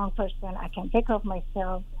strong person. I can take care of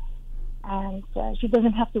myself. And she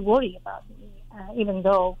doesn't have to worry about me, even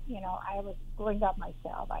though, I was growing up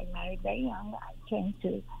myself. I married very young. I came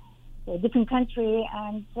to a different country.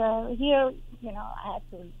 And here, I had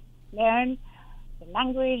to learn the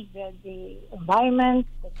language, the environment,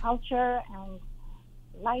 the culture, and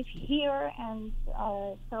life here. And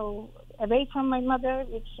so away from my mother,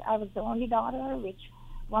 which I was the only daughter, which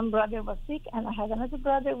one brother was sick, and I had another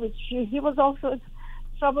brother, which he was also a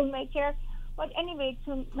troublemaker. But anyway,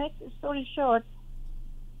 to make the story short,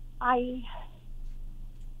 I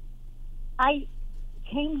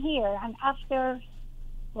came here, and after,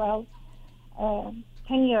 10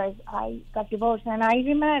 years, I got divorced and I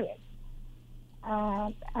remarried.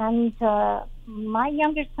 And my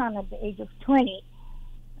younger son, at the age of 20,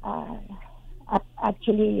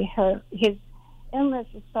 actually his illness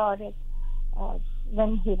started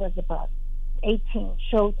when he was about 18,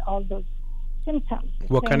 showed all those symptoms.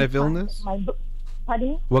 What kind of illness?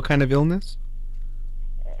 Pardon? What kind of illness?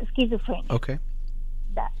 Schizophrenia. Okay.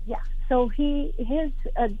 Yeah. So he's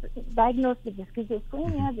diagnosed with the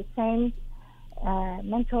schizophrenia, the same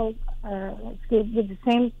mental, with the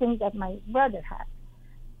same thing that my brother had.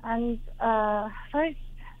 And first,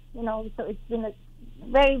 so it's been a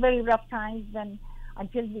very, very rough times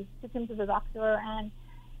until we took him to the doctor, and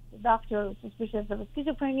the doctor was suspicious of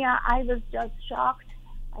schizophrenia. I was just shocked.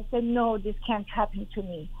 I said, no, this can't happen to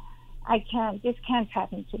me. This can't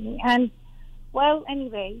happen to me. And,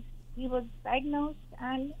 anyway, he was diagnosed,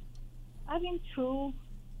 and I went through,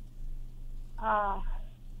 at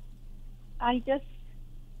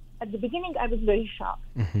the beginning, I was very shocked.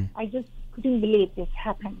 Mm-hmm. I just couldn't believe this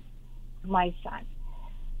happened to my son.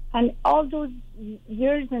 And all those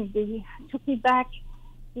years, and they took me back,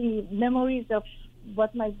 the memories of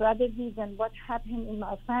what my brother did and what happened in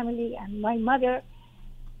my family and my mother.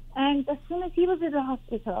 And as soon as he was in the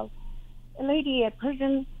hospital, a lady, a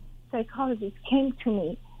Persian psychologist, came to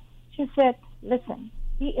me. She said, listen,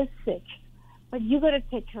 he is sick, but you got to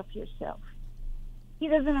take care of yourself. He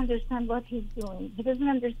doesn't understand what he's doing. He doesn't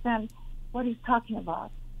understand what he's talking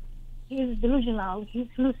about. He's delusional. He's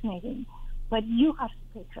hallucinating. But you have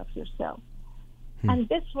to take care of yourself. And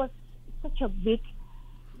this was such a big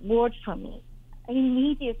word for me.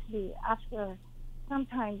 Immediately after,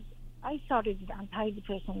 sometimes I started with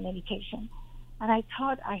antidepressant medication. And I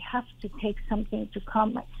thought I have to take something to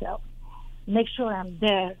calm myself, make sure I'm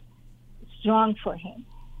there, strong for him.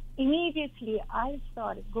 Immediately, I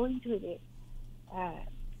started going to the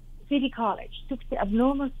City College, took the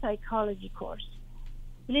abnormal psychology course.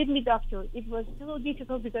 Believe me, doctor, it was so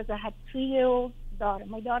difficult because I had 3-year-old daughter.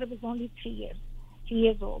 My daughter was only 3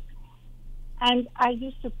 years old. And I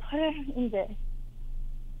used to put her in the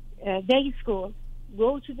day school,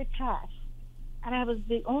 go to the class, and I was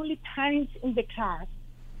the only parent in the class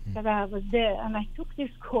that I was there. And I took this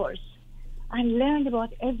course and learned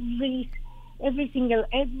about every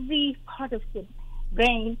part of the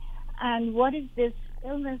brain and what is this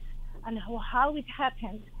illness and how it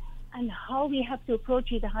happens and how we have to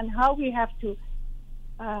approach it and how we have to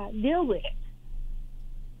deal with it.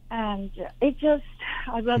 And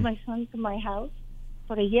I brought my son to my house.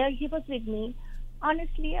 For a year he was with me.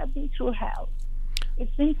 Honestly, I've been through hell.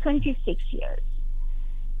 It's been 26 years.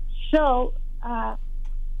 So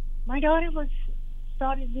my daughter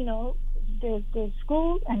started, the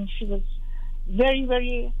school, and she was very,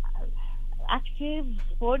 very active,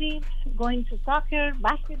 sportive, going to soccer,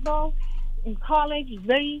 basketball, in college,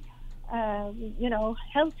 very,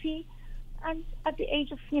 healthy. And at the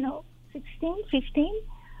age of, 16, 15,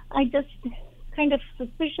 I just kind of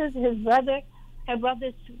suspicious her brother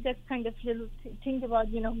that kind of little think about,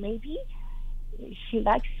 maybe she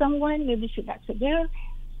likes someone, maybe she likes a girl.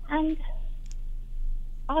 And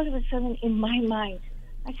all of a sudden, in my mind,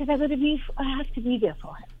 I said, I have to be there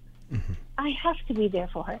for her. Mm-hmm. I have to be there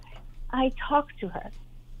for her. I talked to her.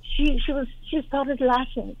 She started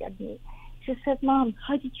laughing at me. She said, Mom,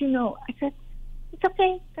 how did you know? I said, it's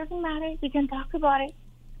okay. Doesn't matter. We can talk about it.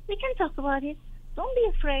 Don't be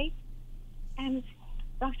afraid. And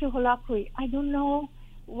Dr. Holakouee, I don't know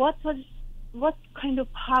what kind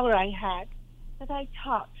of power I had that I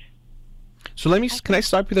taught. So can I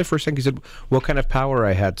stop you there for a second? You said what kind of power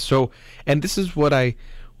I had. So, and this is what I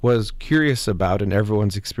was curious about, and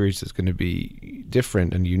everyone's experience is going to be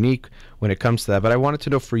different and unique when it comes to that. But I wanted to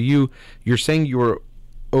know, for you, you're saying you were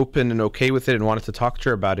open and okay with it and wanted to talk to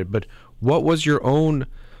her about it, but what was your own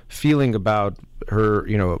feeling about her,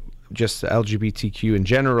 just LGBTQ in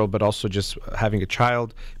general, but also just having a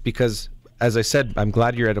child? Because, as I said, I'm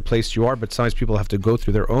glad you're at a place you are, but sometimes people have to go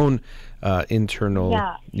through their own internal...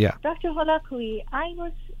 Yeah. Dr. Holakouee,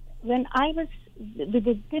 when I was with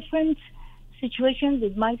a different situation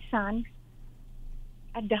with my son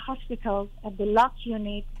at the hospital, at the lock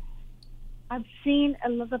unit, I've seen a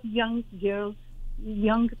lot of young girls,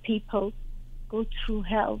 young people go through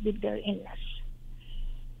hell with their illness.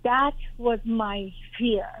 That was my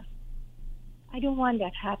fear. I don't want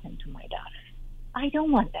that happen to my daughter. I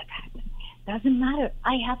don't want that happen. Doesn't matter.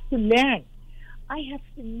 I have to learn. I have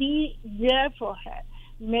to be there for her.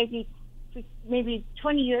 Maybe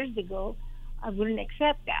 20 years ago, I wouldn't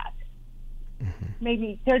accept that. Mm-hmm.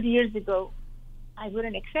 Maybe 30 years ago, I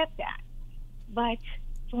wouldn't accept that. But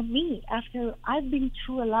for me, after I've been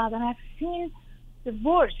through a lot and I've seen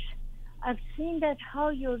divorce, I've seen that how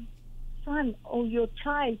your son or your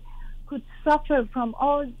child could suffer from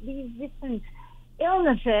all these different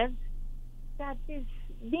illnesses, that this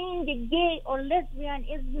being a gay or lesbian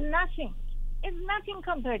is nothing. It's nothing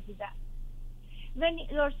compared to that. When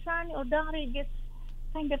your son or daughter gets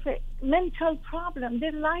kind of a mental problem,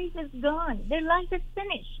 their life is gone. Their life is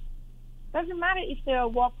finished. Doesn't matter if they are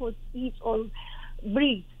walk or eat or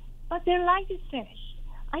breathe, but their life is finished.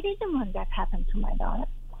 I didn't want that happen to my daughter.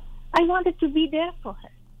 I wanted to be there for her.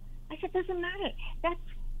 I said, doesn't matter.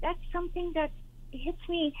 That's something that hits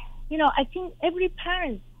me. I think every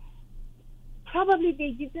parent, probably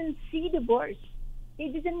they didn't see the worst. They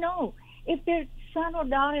didn't know. If their son or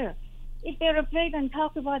daughter, if they're afraid and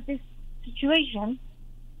talk about this situation,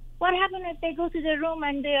 what happens if they go to their room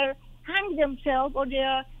and they hang themselves or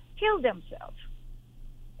they kill themselves?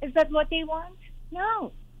 Is that what they want?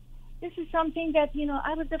 No. This is something that,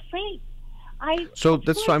 I was afraid. So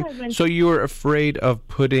that's why so you were afraid of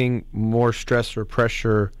putting more stress or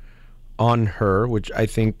pressure on her, which I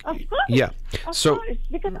think, of course, of course,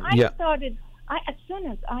 because I started. As soon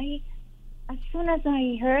as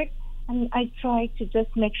I heard, and I tried to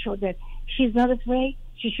just make sure that she's not afraid.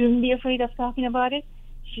 She shouldn't be afraid of talking about it.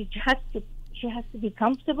 She has to be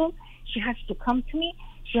comfortable. She has to come to me.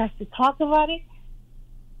 She has to talk about it.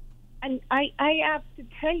 And I have to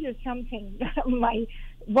tell you something. My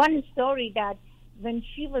one story, that when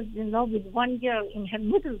she was in love with one girl in her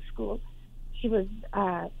middle school, she said,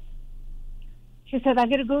 I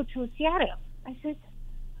got to go to Seattle. I said,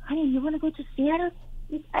 honey, you want to go to Seattle?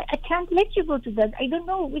 I can't let you go to that. I don't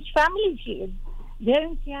know which family she is. They're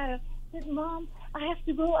in Seattle. I said, Mom, I have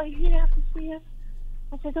to go. I really have to see her.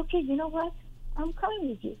 I said, okay, you know what? I'm coming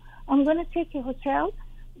with you. I'm going to take a hotel.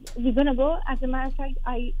 We're going to go. As a matter of fact,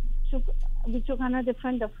 we took another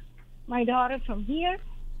friend of my daughter from here.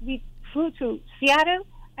 We flew to Seattle.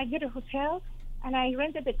 I get a hotel, and I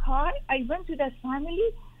rented a car. I went to that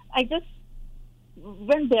family. I just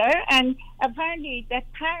went there, and apparently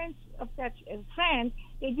that parents of that friend,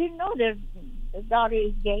 they didn't know their daughter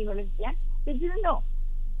is gay or lesbian. They didn't know.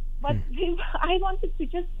 But I wanted to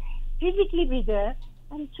just physically be there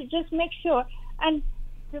and to just make sure. And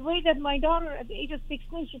the way that my daughter at the age of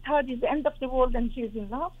 16, she thought it's the end of the world and she's in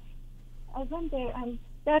love. I went there, and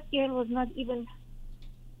that girl was not even,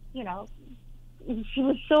 she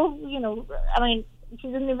was so, she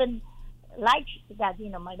didn't even like that,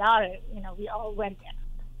 my daughter, we all went there.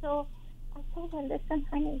 So I told her, listen,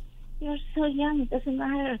 honey, you're so young. It doesn't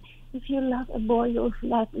matter if you love a boy or if you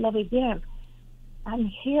love a girl. I'm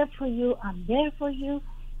here for you. I'm there for you.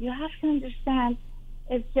 You have to understand,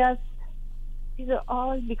 it's just, these are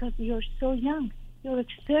all because you're so young. You're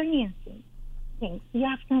experiencing things. You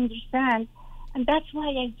have to understand. And that's why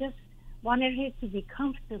I just wanted her to be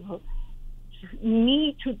comfortable,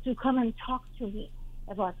 to come and talk to me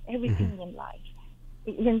about everything in life.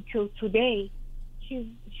 Even till today,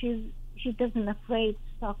 she doesn't afraid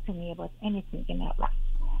to talk to me about anything in her life.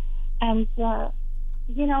 And,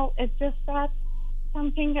 it's just that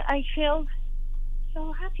something that I feel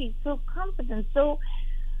so happy, so confident, so,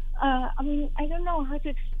 I don't know how to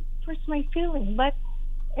express my feeling, but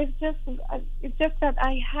it's just that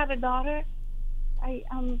I have a daughter. I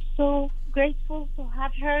am so grateful to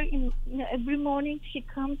have her. Every morning she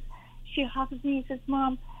comes, she hugs me and says,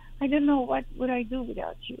 Mom, I don't know what would I do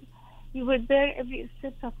without you. You were there every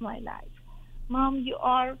step of my life. Mom, you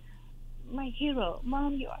are my hero.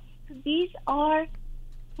 Mom, you are. So these are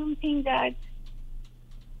something that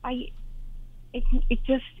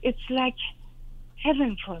it's like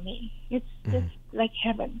heaven for me. It's just like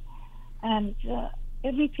heaven. And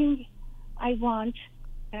everything I want,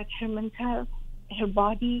 that her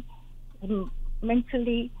body,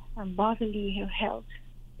 mentally and bodily, her health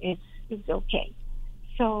is okay.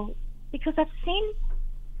 So, because I've seen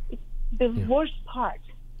the worst part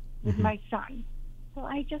with my son, so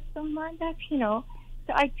I just don't want that, So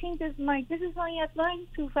I think this is my advice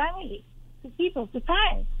to family, to people, to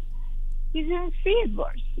parents. You didn't see it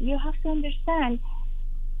worse. You have to understand,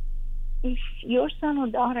 if your son or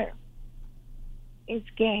daughter is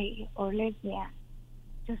gay or lesbian,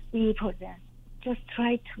 just be for them. Just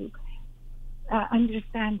try to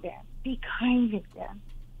understand them. Be kind with them.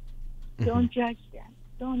 Don't judge them.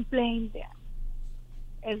 Don't blame them.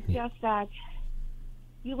 It's just that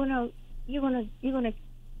you're gonna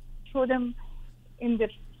throw them in the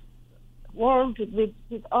world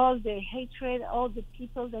with all the hatred, all the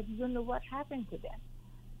people that you don't know what happened to them.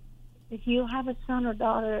 If you have a son or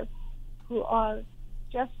daughter who are,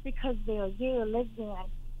 just because they are gay or lesbian,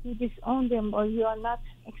 you disown them or you are not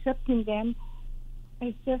accepting them,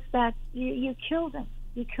 it's just that you kill them.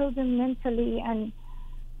 You kill them mentally, and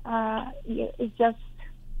it's just,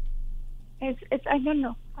 it's I don't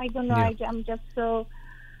know. Yeah. I'm just so,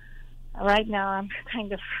 right now I'm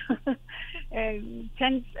kind of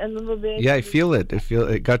tense a little bit. Yeah, I feel it.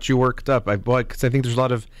 It got you worked up. Because I think there's a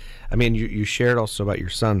lot of, you shared also about your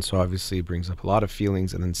son, so obviously it brings up a lot of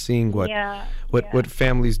feelings, and then seeing what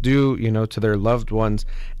families do, to their loved ones,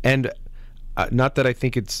 and not that I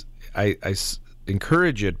think I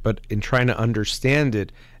encourage it, but in trying to understand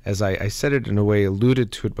it, as I said it in a way,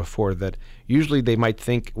 alluded to it before, that usually they might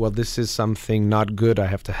think, well, this is something not good, I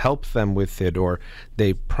have to help them with it, or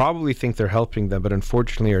they probably think they're helping them, but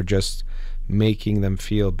unfortunately are just making them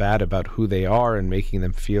feel bad about who they are and making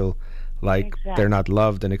them feel like they're not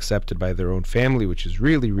loved and accepted by their own family, which is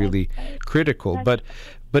really, really critical. But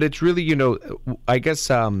it's really, I guess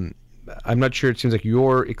I'm not sure. It seems like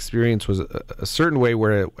your experience was a certain way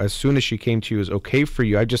where as soon as she came to you, it was okay for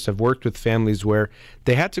you. I just have worked with families where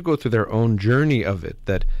they had to go through their own journey of it,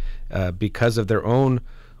 that because of their own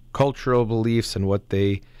cultural beliefs and what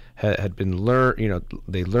they had been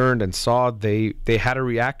they learned and saw, they had a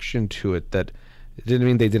reaction to it that it didn't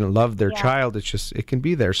mean they didn't love their child. It's just, it can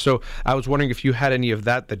be there. So I was wondering if you had any of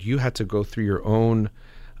that you had to go through your own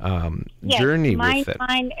journey with it.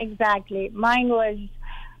 Exactly. Mine was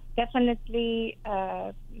definitely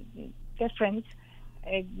different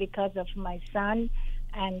because of my son,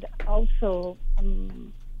 and also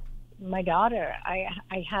my daughter. I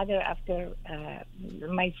had her after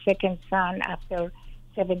my second son after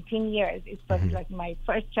 17 years. It was like my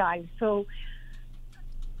first child. So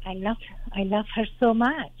I love her so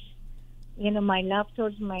much. My love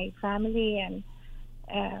towards my family and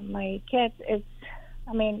my kids. It's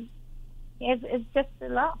just a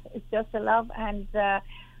love. It's just a love, and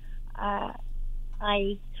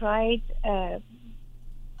I tried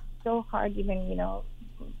so hard, even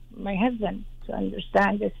my husband, to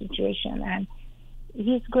understand the situation, and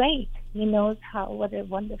he's great. He knows what a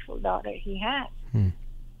wonderful daughter he has,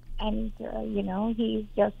 and he's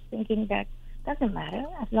just thinking that doesn't matter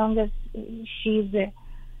as long as she's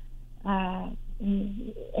a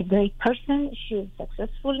great person. She's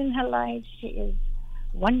successful in her life. She is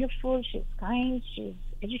wonderful. She's kind. She's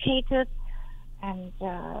educated. And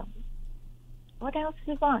what else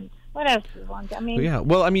do you want? I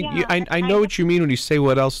know what you mean when you say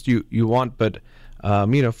what else do you want, but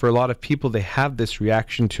for a lot of people, they have this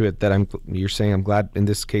reaction to it that you're saying. I'm glad in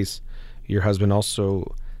this case your husband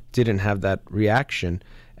also didn't have that reaction,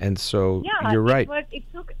 and so you're right.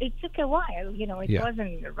 It took a while. It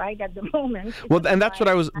wasn't right at the moment. That's what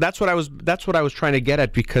I was trying to get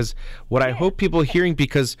at, because what I hope people hearing,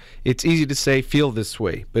 because it's easy to say feel this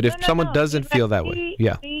way, but if someone doesn't feel that way,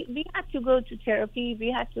 we had to go to therapy.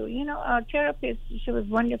 We had to, our therapist, she was a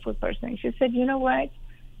wonderful person. She said, you know what?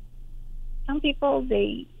 Some people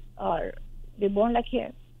they're born like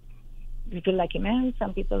a man.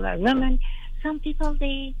 Some people are women. Some people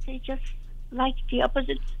they just like the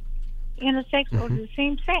opposite, sex or the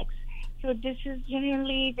same sex. So this is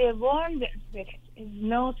genuinely, they're born with it. It's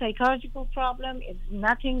no psychological problem. It's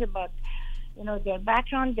nothing about, their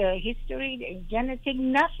background, their history, their genetic,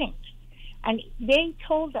 nothing. And they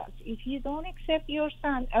told us, if you don't accept your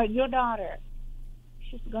son or your daughter,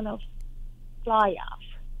 she's going to fly off.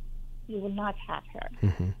 You will not have her.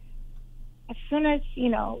 As soon as,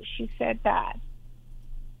 she said that,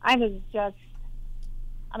 I was just,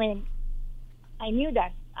 I knew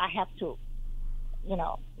that I have to,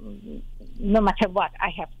 no matter what, I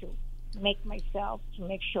have to make myself to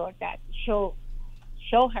make sure that show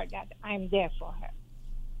her that I'm there for her.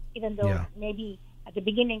 Even though maybe at the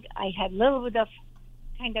beginning I had a little bit of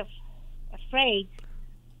kind of afraid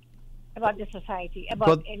about the society, about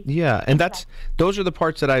But yeah, and those are the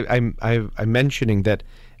parts that I'm mentioning that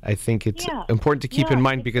I think it's important to keep in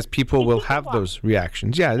mind, because people will have those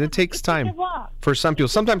reactions. Yeah, and it takes time for some people.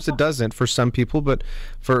 Sometimes it doesn't for some people, but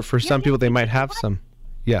for some people they might have some.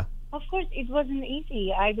 Yeah. Of course, it wasn't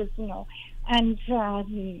easy. I was, and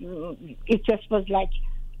it just was like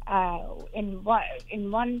in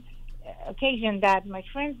one occasion that my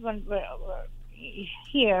friends were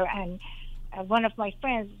here, and one of my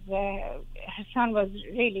friends, her son was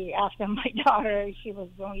really after my daughter. She was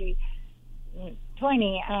only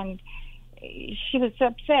 20, and she was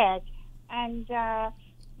upset, and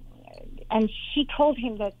she told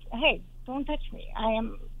him that, hey, don't touch me.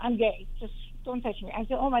 I'm gay. Just don't touch me. I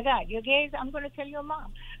said, oh my God, you're gay? I'm going to tell your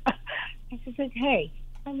mom. And she said, hey,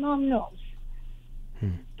 my mom knows.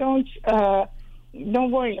 Don't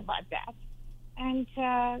worry about that. And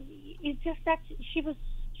it's just that she was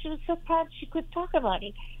so proud she could talk about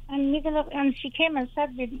it. And she came and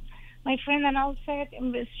sat with my friend and all said,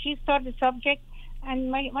 and she started the subject,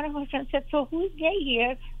 and one of my friends said, so who's gay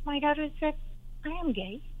here? My daughter said, I am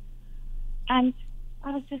gay. And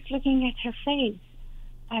I was just looking at her face,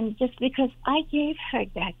 and just because I gave her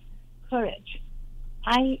that courage,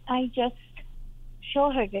 I just show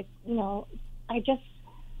her that, I just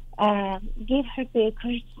gave her the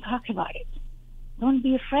courage to talk about it. Don't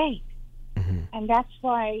be afraid. And that's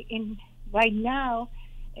why right now,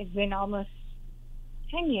 it's been almost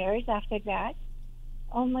 10 years after that,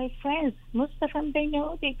 all my friends, most of them, they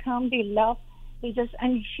know, they come, they love,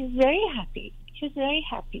 and she's very happy. She's very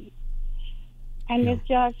happy. And it's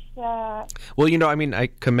just... well, I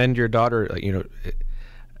commend your daughter.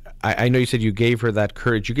 I know you said you gave her that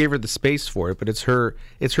courage. You gave her the space for it, but it's her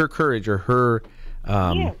courage, or her,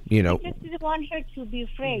 yes, I just didn't want her to be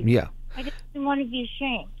afraid. Yeah. I just didn't want to be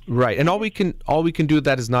ashamed. Right, and all we can do with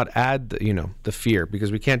that is not add the fear,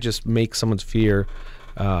 because we can't just make someone's fear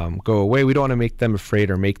go away. We don't want to make them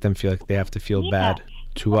afraid or make them feel like they have to feel bad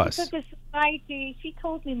to us. Because the society, she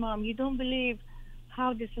told me, Mom, you don't believe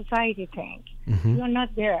how the society thinks. You're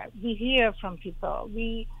not there. We hear from people.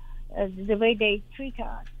 The way they treat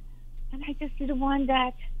us, and I just didn't want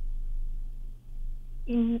that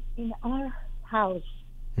in our house.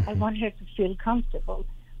 I want her to feel comfortable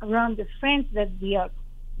around the friends that they are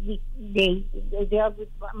with.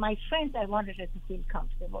 My friends, I wanted her to feel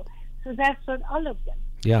comfortable. So that's what all of them.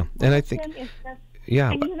 Yeah, and I think.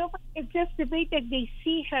 Yeah. And it's just the way that they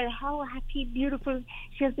see her, how happy, beautiful.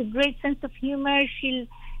 She has a great sense of humor. She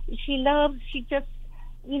loves. She just,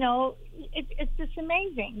 it's just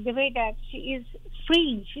amazing the way that she is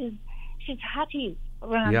free. She's happy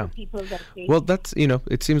around the people that they. Well, that's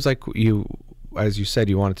it seems like you, as you said,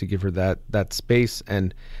 you wanted to give her that space,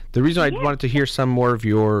 and the reason I wanted to hear some more of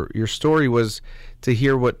your story was to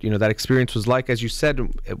hear what that experience was like. As you said,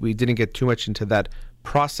 we didn't get too much into that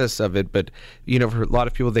process of it, but for a lot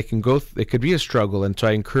of people, it could be a struggle, and so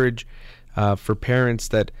I encourage for parents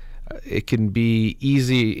that it can be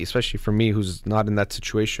easy, especially for me who's not in that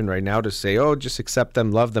situation right now, to say, oh, just accept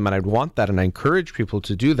them, love them, and I'd want that, and I encourage people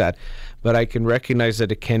to do that, but I can recognize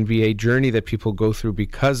that it can be a journey that people go through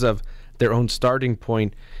because of their own starting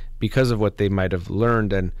point, because of what they might have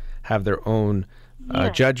learned, and have their own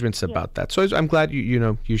judgments about that. So I'm glad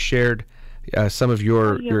you shared some of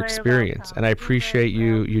your experience, and I appreciate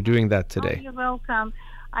you doing that today. You're welcome.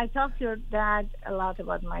 I talked to your dad a lot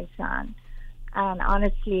about my son, and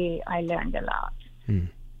honestly, I learned a lot.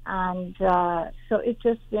 And so it's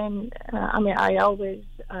just been. I always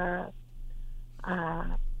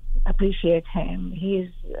appreciate him. He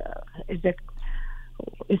is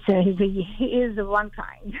a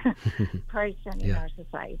one-kind person in our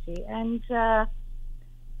society, and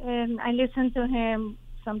I listen to him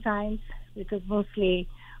sometimes, because mostly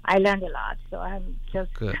I learned a lot. So I'm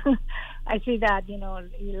just I see that a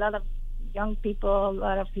lot of young people, a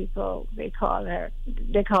lot of people, they call him,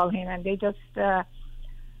 and they just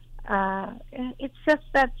it's just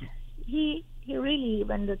that he really,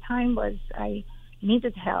 when the time was I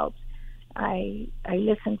needed help, I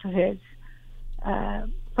listened to his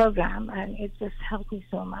program, and it just helped me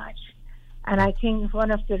so much. And I think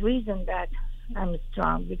one of the reasons that I'm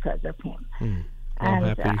strong because of him.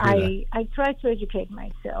 And I try to educate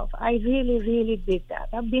myself. I really, really did that.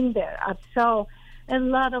 I've been there. I saw a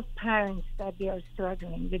lot of parents that they are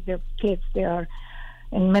struggling with their kids. They are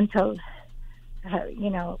in mental,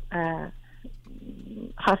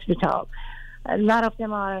 hospital. A lot of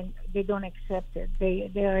them they don't accept it.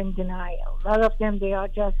 They are in denial. A lot of them,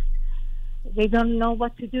 they don't know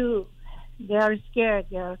what to do. They are scared.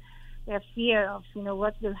 They have fear of,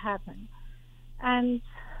 what will happen. And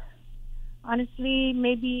honestly,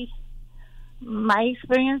 maybe my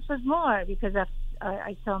experience was more because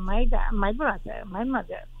I saw my dad, my brother, my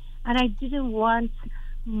mother, and I didn't want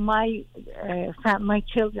my my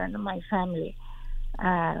children, my family.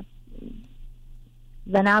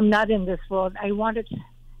 When I'm not in this world, I wanted to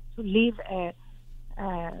leave a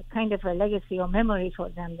kind of a legacy or memory for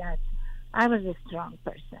them that I was a strong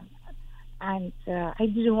person. And I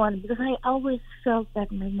didn't want, because I always felt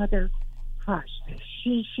that my mother crushed.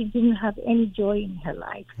 She didn't have any joy in her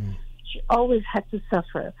life. She always had to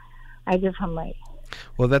suffer, either from my...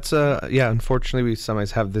 Well, that's unfortunately, we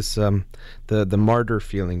sometimes have this the martyr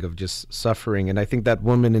feeling of just suffering, and I think that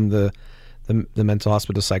woman in the mental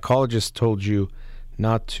hospital psychologist told you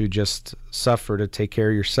not to just suffer, to take care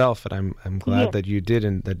of yourself, and I'm glad that you did,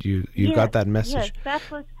 and that you got that message.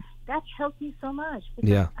 Yes, that helped me so much.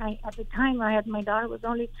 Because at the time, my daughter was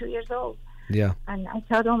only 2 years old. Yeah. And I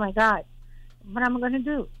thought, oh my God, what am I going to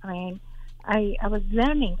do? I mean, I was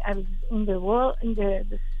learning. I was in the world, in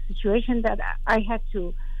the situation that I had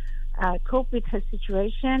to cope with her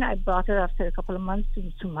situation. I brought her after a couple of months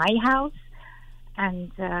to my house,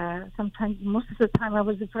 and sometimes, most of the time, I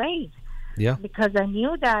was afraid. Yeah. Because I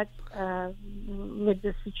knew that with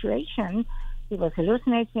the situation, he was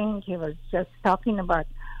hallucinating. He was just talking about.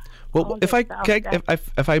 Well, if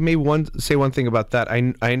I may say one thing about that,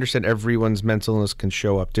 I understand everyone's mental illness can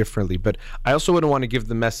show up differently, but I also wouldn't want to give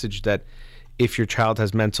the message that if your child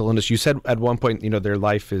has mental illness, you said at one point, their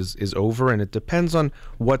life is over, and it depends on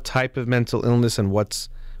what type of mental illness and what's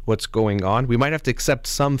going on. We might have to accept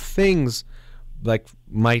some things like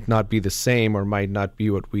might not be the same or might not be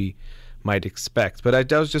what we might expect. But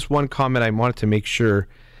that was just one comment I wanted to make sure,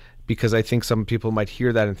 because I think some people might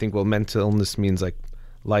hear that and think, well, mental illness means like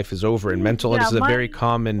life is over, and mental illness is a very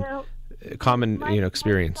common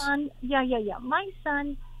experience. My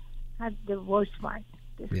son had the worst one.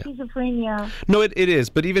 Schizophrenia. No, it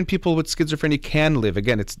is. But even people with schizophrenia can live.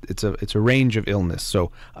 Again, it's a range of illness.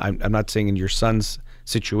 So I'm not saying in your son's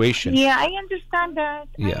situation. Yeah, I understand that.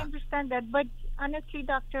 Yeah. I understand that. But honestly,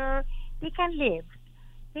 doctor, they can live.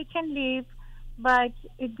 They can live, but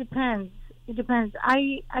it depends. It depends.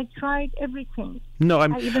 I tried everything. No,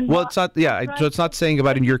 it's not. Yeah, so it's not saying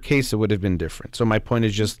about in your case it would have been different. So my point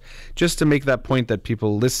is just to make that point that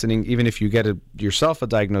people listening, even if you get yourself a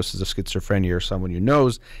diagnosis of schizophrenia or someone you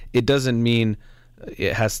knows, it doesn't mean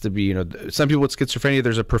it has to be. Some people with schizophrenia.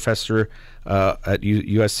 There's a professor at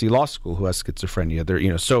USC Law School who has schizophrenia.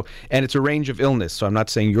 There, so, and it's a range of illness. So I'm not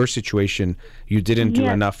saying your situation you didn't do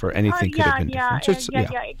enough or anything could have been different.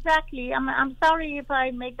 Yeah, exactly. I'm sorry if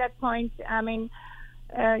I make that point. I mean,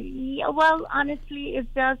 well, honestly, it's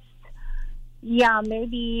just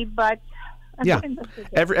maybe, but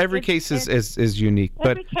every case is unique.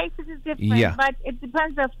 Every case is different, but it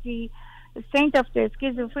depends of the extent of the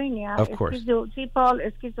schizophrenia. Of course. People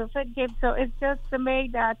is schizophrenic, so it's just the way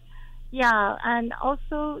that, and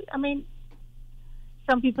also, I mean,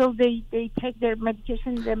 some people, they take their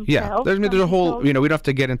medication themselves. Yeah, there's a whole, we don't have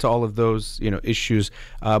to get into all of those, issues.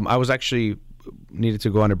 I was actually needed to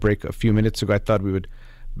go on a break a few minutes ago. I thought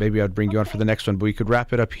maybe I'd bring you on for the next one, but we could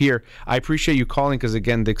wrap it up here. I appreciate you calling because,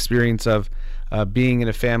 again, the experience of being in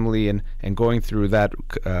a family and going through that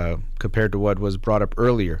compared to what was brought up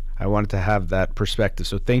earlier, I wanted to have that perspective.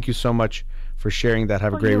 So thank you so much for sharing that.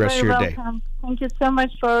 Have a great rest of your day. Thank you so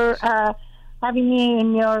much for having me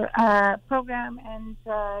in your program, and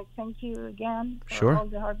thank you again for all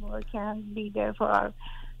the hard work and be there for our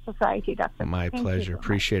society, Doctor. My pleasure.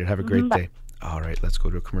 Appreciate it. Have a great day. All right, let's go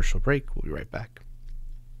to a commercial break. We'll be right back.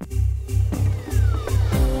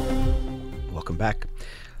 Welcome back.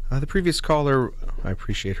 The previous caller, I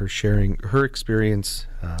appreciate her sharing her experience,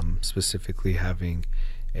 specifically having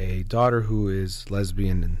a daughter who is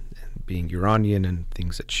lesbian and being Iranian and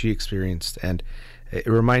things that she experienced. And it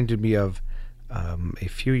reminded me of a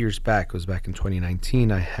few years back, it was back in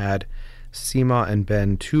 2019, I had Seema and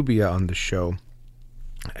Ben Tubia on the show.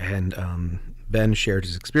 And Ben shared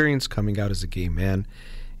his experience coming out as a gay man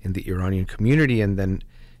in the Iranian community, and then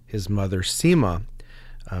his mother, Seema,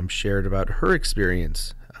 shared about her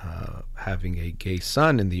experience having a gay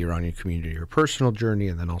son in the Iranian community, her personal journey,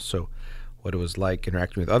 and then also what it was like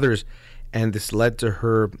interacting with others. And this led to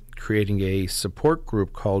her creating a support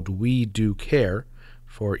group called We Do Care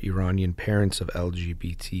for Iranian parents of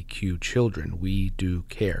LGBTQ children. We Do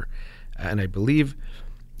Care. And I believe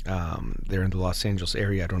they're in the Los Angeles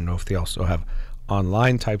area. I don't know if they also have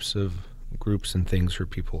online types of groups and things for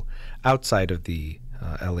people outside of the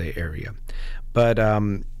LA area. But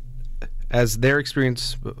as their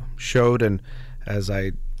experience showed, and as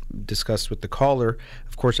I discussed with the caller,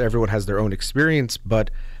 of course everyone has their own experience, but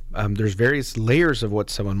there's various layers of what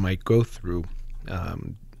someone might go through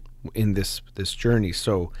in this journey.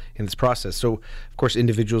 So in this process, so of course,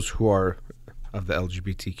 individuals who are of the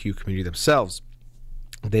LGBTQ community themselves,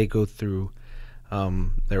 they go through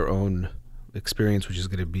their own experience, which is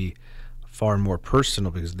going to be far more personal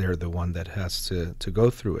because they're the one that has to go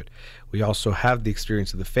through it. We also have the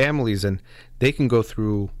experience of the families, and they can go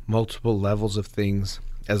through multiple levels of things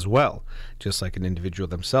as well, just like an individual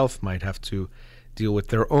themselves might have to deal with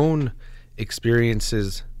their own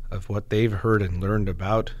experiences of what they've heard and learned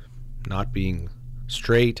about not being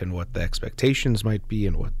straight and what the expectations might be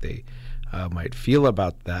and what they might feel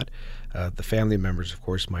about that. The family members, of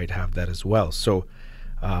course, might have that as well. So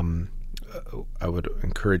I would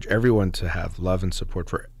encourage everyone to have love and support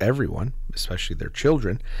for everyone, especially their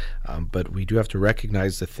children. But we do have to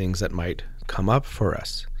recognize the things that might come up for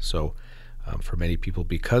us. So for many people,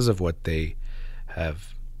 because of what they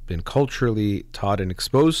have been culturally taught and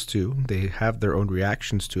exposed to, they have their own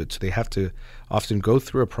reactions to it. So they have to often go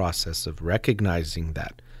through a process of recognizing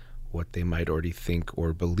that, what they might already think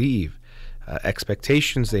or believe,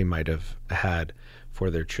 expectations they might have had for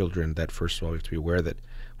their children, that first of all we have to be aware that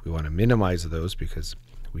we want to minimize those because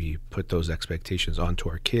we put those expectations onto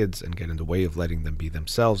our kids and get in the way of letting them be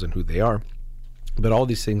themselves and who they are. But all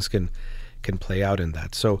these things can play out in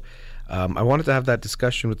that. So I wanted to have that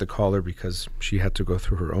discussion with the caller because she had to go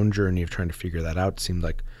through her own journey of trying to figure that out. It seemed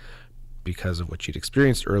like because of what she'd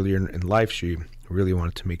experienced earlier in life, she really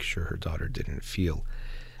wanted to make sure her daughter didn't feel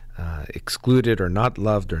excluded or not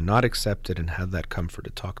loved or not accepted, and had that comfort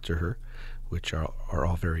to talk to her, which are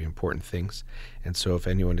all very important things. And so if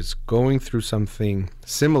anyone is going through something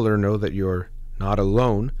similar, know that you're not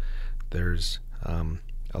alone. There's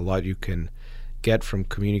a lot you can get from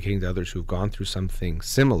communicating to others who've gone through something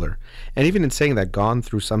similar. And even in saying that, gone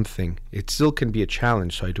through something, it still can be a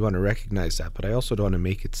challenge. So I do want to recognize that, but I also don't want to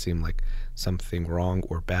make it seem like something wrong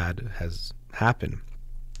or bad has happened.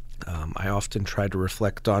 I often try to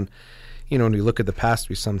reflect on, when we look at the past,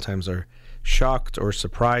 we sometimes are shocked or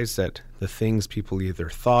surprised at the things people either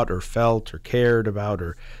thought or felt or cared about,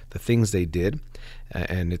 or the things they did.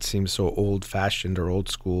 And it seems so old-fashioned or old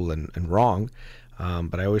school and wrong.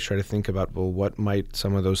 But I always try to think about, well, what might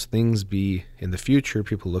some of those things be in the future,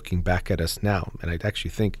 people looking back at us now? And I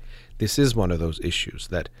actually think this is one of those issues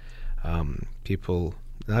that people,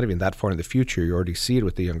 not even that far in the future, you already see it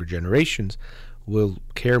with the younger generations, will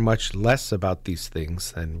care much less about these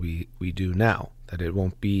things than we do now. That it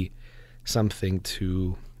won't be something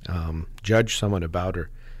to judge someone about or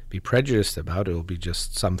be prejudiced about. It will be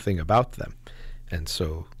just something about them. And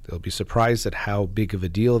so they'll be surprised at how big of a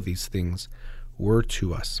deal these things were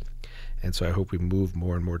to us. And so I hope we move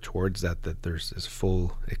more and more towards that there's this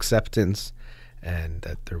full acceptance and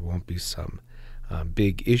that there won't be some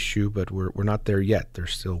big issue, but we're not there yet.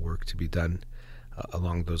 There's still work to be done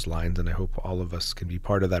along those lines, and I hope all of us can be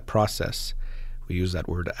part of that process. We use that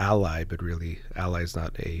word ally, but really ally is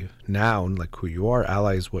not a noun like who you are.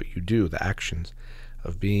 Ally is what you do, the actions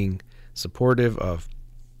of being supportive of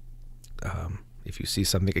if you see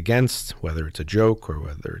something against, whether it's a joke or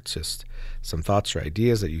whether it's just some thoughts or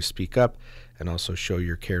ideas, that you speak up and also show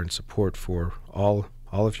your care and support for all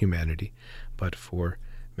of humanity. But for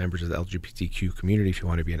members of the LGBTQ community, if you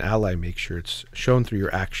want to be an ally, make sure it's shown through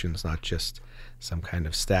your actions, not just some kind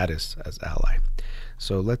of status as ally.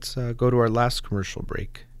 So let's go to our last commercial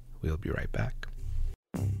break. We'll be right back.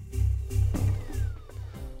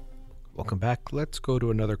 Welcome back. Let's go to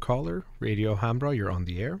another caller. Radio Hamra, you're on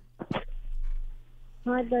the air.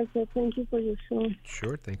 Hi, Doctor. Thank you for your show.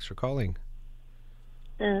 Sure. Thanks for calling.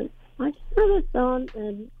 I just have a son,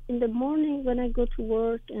 and in the morning when I go to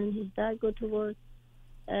work and his dad go to work,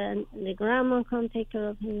 and the grandma can't take care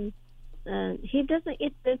of him, and he doesn't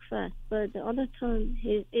eat breakfast, but the other time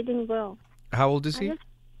he's eating well. How old is he?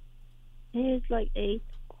 He's like 8.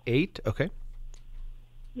 8? Okay.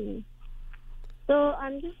 Yeah. So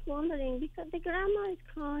I'm just wondering, because the grandma is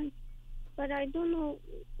kind, but I don't know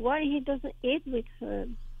why he doesn't eat with her.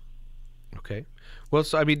 Okay. Well,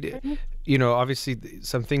 so I mean, obviously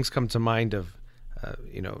some things come to mind of,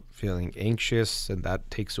 feeling anxious, and that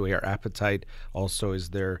takes away our appetite. Also, is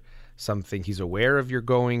there something he's aware of you're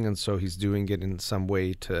going, and so he's doing it in some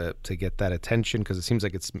way to get that attention? Because it seems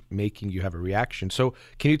like it's making you have a reaction. So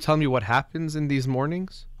can you tell me what happens in these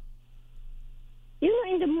mornings?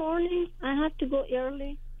 In the morning, I have to go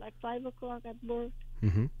early, like 5 o'clock at work.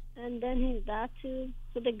 Mm-hmm. And then his dad too.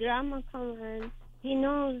 So the grandma comes, and he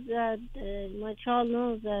knows that my child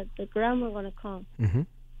knows that the grandma gonna come. Mm-hmm.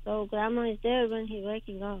 So grandma is there when he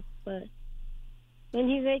waking up. But when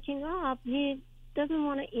he waking up, he doesn't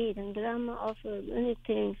want to eat, and grandma offers many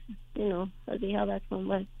things, that we have at home,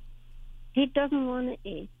 but he doesn't want to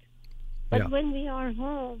eat. But Yeah. when we are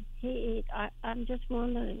home, he eat. I'm just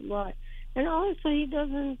wondering why. And also, he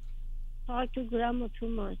doesn't talk to grandma too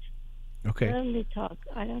much. Okay. Rarely talk.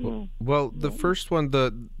 I don't know. Well, the first one,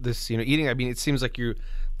 this eating. I mean, it seems like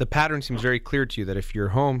the pattern seems very clear to you that if you're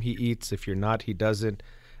home, he eats. If you're not, he doesn't.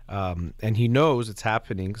 And he knows it's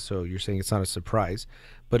happening. So you're saying it's not a surprise,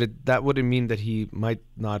 but that wouldn't mean that he might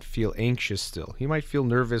not feel anxious still. He might feel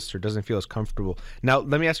nervous or doesn't feel as comfortable. Now,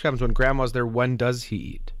 let me ask you, what happens when grandma's there? When does he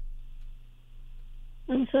eat?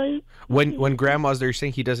 I'm sorry. When grandma's there, you're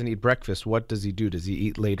saying he doesn't eat breakfast. What does he do? Does he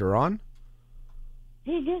eat later on?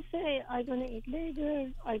 He just say, "I'm gonna eat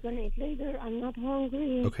later. I'm gonna eat later. I'm not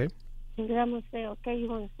hungry." Okay. And grandma say, "Okay, you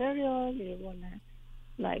want cereal? You want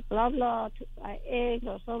like blah blah, eggs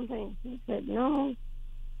or something?" He said no,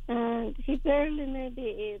 and he barely maybe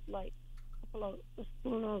eat like a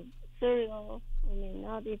spoon of cereal. I mean,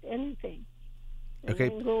 not eat anything. And Okay.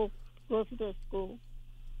 then go to the school.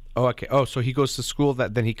 Oh, okay. Oh, so he goes to school.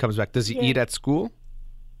 Then he comes back. Does he eat at school?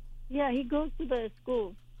 Yeah, he goes to the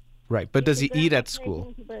school. Right, but does he eat at Take school?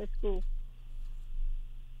 him to the school.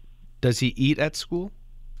 Does he eat at school?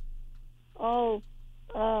 Oh,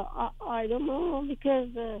 I don't know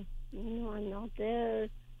because I'm not there.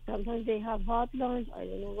 Sometimes they have hot lunch. I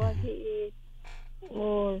don't know what he eats,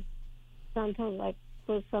 or sometimes I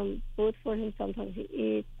put some food for him. Sometimes he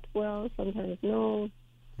eats well, sometimes no.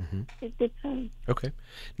 Mm-hmm. It depends. Okay.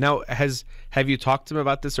 Now, have you talked to him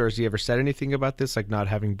about this, or has he ever said anything about this, like not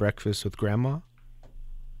having breakfast with grandma?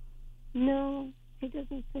 No, he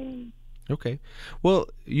doesn't say. Okay. Well,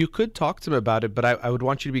 you could talk to him about it, but I would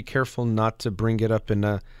want you to be careful not to bring it up in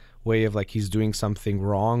a way of like he's doing something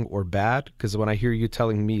wrong or bad, because when I hear you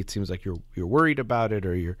telling me, it seems like you're worried about it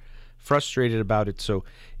or you're frustrated about it, so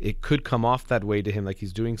it could come off that way to him, like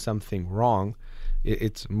he's doing something wrong.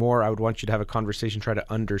 It's more, I would want you to have a conversation, try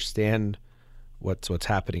to understand what's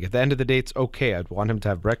happening. At the end of the day, it's okay. I'd want him to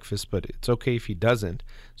have breakfast, but it's okay if he doesn't.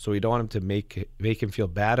 So we don't want him to make him feel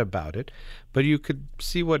bad about it. But you could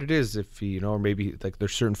see what it is, if he, or maybe like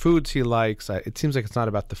there's certain foods he likes. It seems like it's not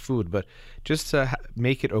about the food, but just to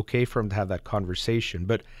make it okay for him to have that conversation.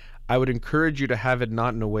 But I would encourage you to have it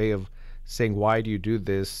not in a way of saying, why do you do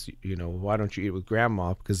this? Why don't you eat with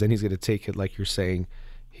grandma? Because then he's going to take it like you're saying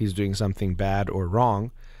he's doing something bad or wrong.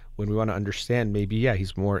 When we want to understand, maybe,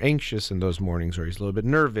 he's more anxious in those mornings, or he's a little bit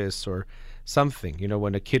nervous or something.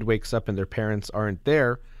 When a kid wakes up and their parents aren't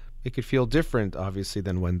there, it could feel different, obviously,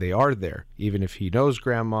 than when they are there. Even if he knows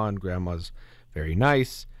grandma and grandma's very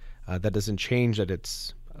nice, that doesn't change that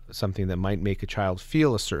it's something that might make a child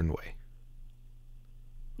feel a certain way.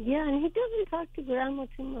 Yeah, and he doesn't talk to grandma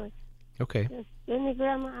too much. Okay. Just when the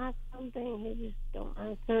grandma asks something, he just don't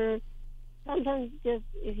answer. Sometimes just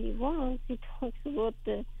if he wants, he talks about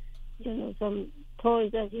some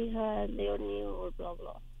toys that he had, they are new or blah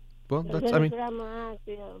blah. Well, So that's, when grandma asks,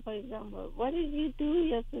 for example, what did you do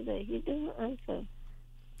yesterday? He doesn't answer.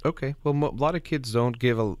 okay. Well, a lot of kids don't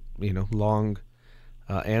give long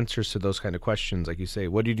answers to those kind of questions. Like you say,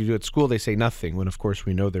 what did you do at school? They say nothing, when of course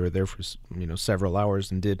we know they were there for several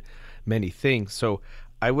hours and did many things. So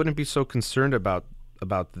I wouldn't be so concerned about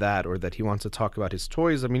that, or that he wants to talk about his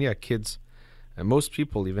toys. I mean, kids, and most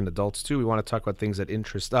people, even adults too, we want to talk about things that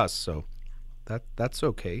interest us. So that's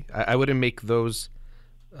okay. I wouldn't make those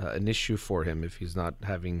an issue for him if he's not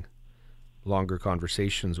having longer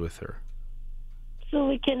conversations with her. So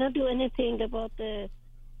we cannot do anything about that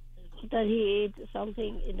he ate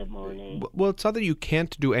something in the morning. Well, it's not that you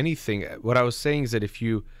can't do anything. What I was saying is that if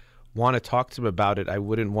you want to talk to him about it, I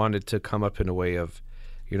wouldn't want it to come up in a way of,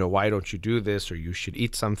 why don't you do this, or you should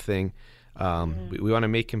eat something. We want to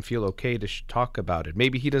make him feel okay to talk about it.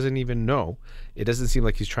 Maybe he doesn't even know. It doesn't seem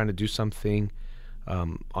like he's trying to do something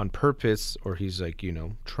on purpose, or he's like,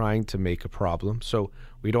 trying to make a problem. So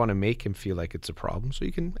we don't want to make him feel like it's a problem. So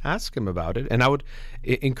you can ask him about it. And I would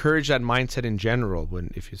encourage that mindset in general.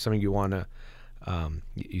 If it's something you want to,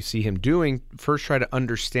 you see him doing, first try to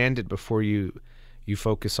understand it before you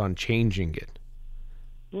focus on changing it.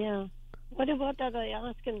 Yeah. What about that? I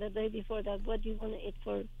asked him the day before that, what do you want to eat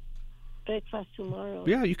for breakfast tomorrow?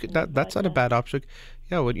 Yeah, you could. That's not a bad option.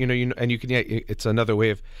 Yeah, well, and you can. Yeah, it's another way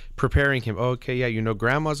of preparing him. Okay, yeah,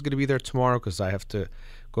 grandma's going to be there tomorrow because I have to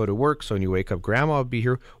go to work. So when you wake up, grandma will be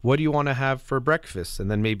here. What do you want to have for breakfast? And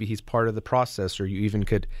then maybe he's part of the process, or you even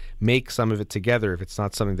could make some of it together if it's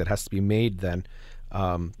not something that has to be made. Then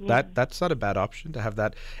that's not a bad option to have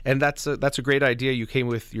that, and that's a great idea you came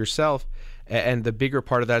with yourself. And the bigger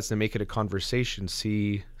part of that is to make it a conversation.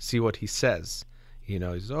 See what he says. He's,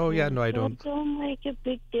 I don't. Don't make a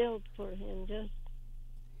big deal for him. Just.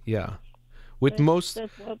 Yeah. with most,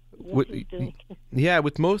 that's what with, he's doing. yeah,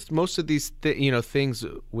 with most of these things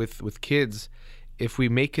with kids, if we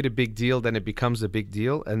make it a big deal, then it becomes a big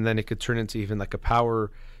deal, and then it could turn into even like a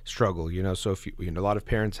power struggle. So if a lot of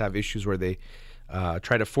parents have issues where they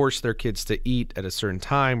try to force their kids to eat at a certain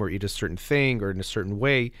time or eat a certain thing or in a certain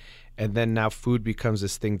way, and then now food becomes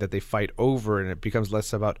this thing that they fight over, and it becomes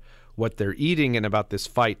less about what they're eating and about this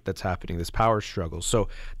fight that's happening, this power struggle. So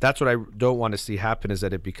that's what I don't want to see happen, is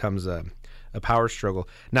that it becomes a power struggle.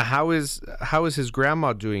 Now, how is his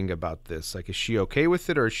grandma doing about this? Like, is she okay with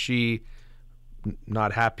it, or is she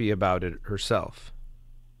not happy about it herself?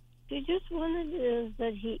 She just wanted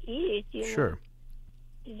that he eat, Sure.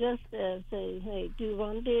 She just say, hey, do you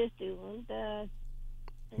want this? Do you want that?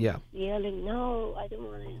 And Yeah. yelling, no, I don't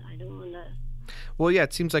want it. I don't want that. Well, yeah,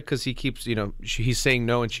 it seems like because he keeps, he's saying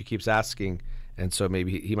no and she keeps asking. And so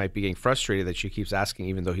maybe he might be getting frustrated that she keeps asking,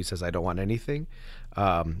 even though he says, I don't want anything.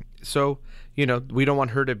 So, we don't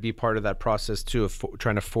want her to be part of that process, too, of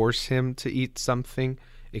trying to force him to eat something.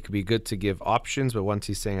 It could be good to give options, but once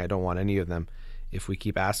he's saying, I don't want any of them, if we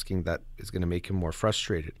keep asking, that is going to make him more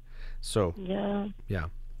frustrated. So, yeah.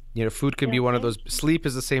 Food can be one of those. Sleep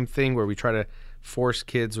is the same thing, where we try to force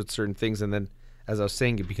kids with certain things, and then, as I was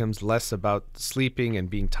saying, it becomes less about sleeping and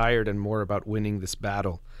being tired and more about winning this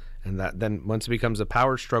battle. And that then once it becomes a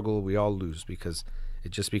power struggle, we all lose, because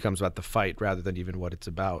it just becomes about the fight rather than even what it's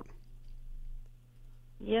about.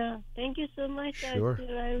 Yeah, thank you so much. Sure.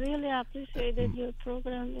 I really appreciated your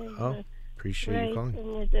program. And, appreciate you calling.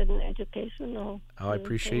 And it's an educational. I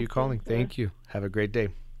appreciate you calling. Thank you. Have a great day.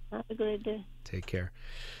 Have a great day. Take care.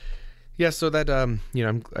 Yeah, so that, I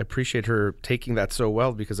appreciate her taking that so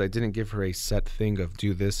well, because I didn't give her a set thing of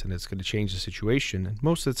do this and it's going to change the situation. And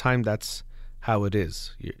most of the time, that's how it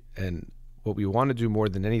is. And what we want to do more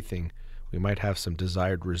than anything, we might have some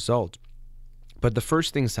desired result. But the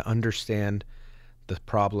first thing is to understand the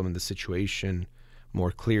problem and the situation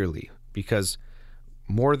more clearly, because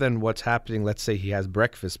more than what's happening, let's say he has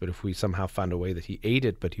breakfast, but if we somehow found a way that he ate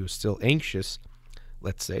it, but he was still anxious,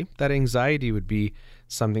 let's say, that anxiety would be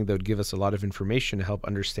something that would give us a lot of information to help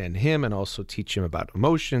understand him and also teach him about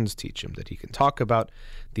emotions, teach him that he can talk about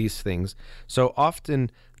these things. So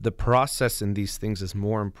often the process in these things is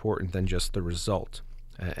more important than just the result.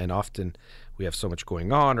 And often we have so much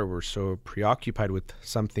going on, or we're so preoccupied with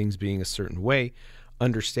some things being a certain way.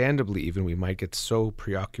 Understandably, even, we might get so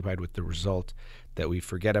preoccupied with the result that we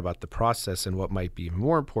forget about the process and what might be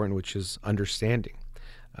more important, which is understanding.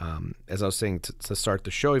 As I was saying to start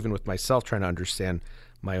the show, even with myself trying to understand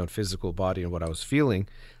my own physical body and what I was feeling,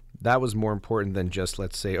 that was more important than just,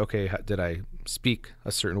 let's say, okay, did I speak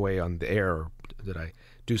a certain way on the air, or did I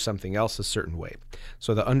do something else a certain way?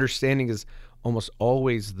 So the understanding is almost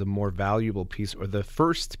always the more valuable piece, or the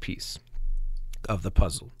first piece of the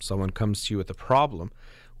puzzle. Someone comes to you with a problem,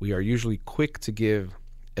 we are usually quick to give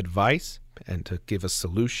advice and to give a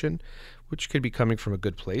solution, which could be coming from a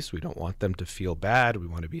good place. We don't want them to feel bad. We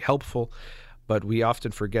want to be helpful. But we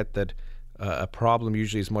often forget that a problem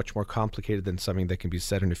usually is much more complicated than something that can be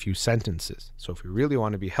said in a few sentences. So if we really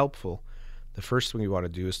want to be helpful, the first thing we want to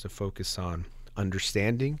do is to focus on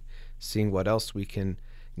understanding, seeing what else we can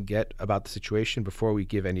get about the situation before we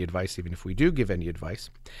give any advice, even if we do give any advice.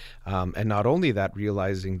 And not only that,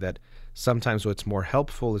 realizing that sometimes what's more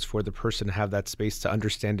helpful is for the person to have that space to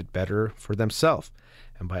understand it better for themselves.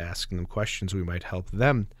 And by asking them questions, we might help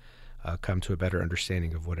them come to a better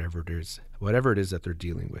understanding of whatever it is that they're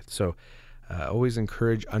dealing with. So always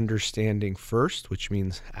encourage understanding first, which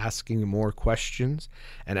means asking more questions,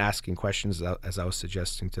 and asking questions, as I was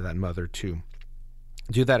suggesting to that mother too.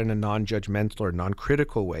 Do that in a non-judgmental or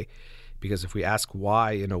non-critical way, because if we ask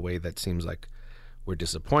why in a way that seems like we're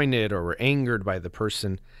disappointed or we're angered by the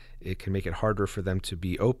person, it can make it harder for them to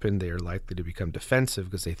be open. They are likely to become defensive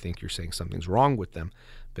because they think you're saying something's wrong with them.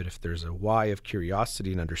 But if there's a why of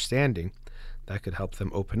curiosity and understanding, that could help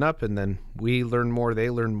them open up, and then we learn more, they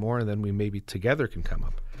learn more, and then we maybe together can come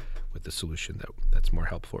up with a solution that's more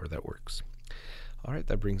helpful or that works. All right,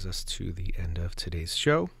 that brings us to the end of today's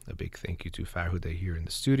show. A big thank you to Farid here in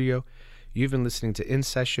the studio. You've been listening to In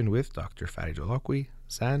Session with Dr. Farid Holakouee,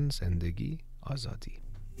 Zan Zendegi Azadi.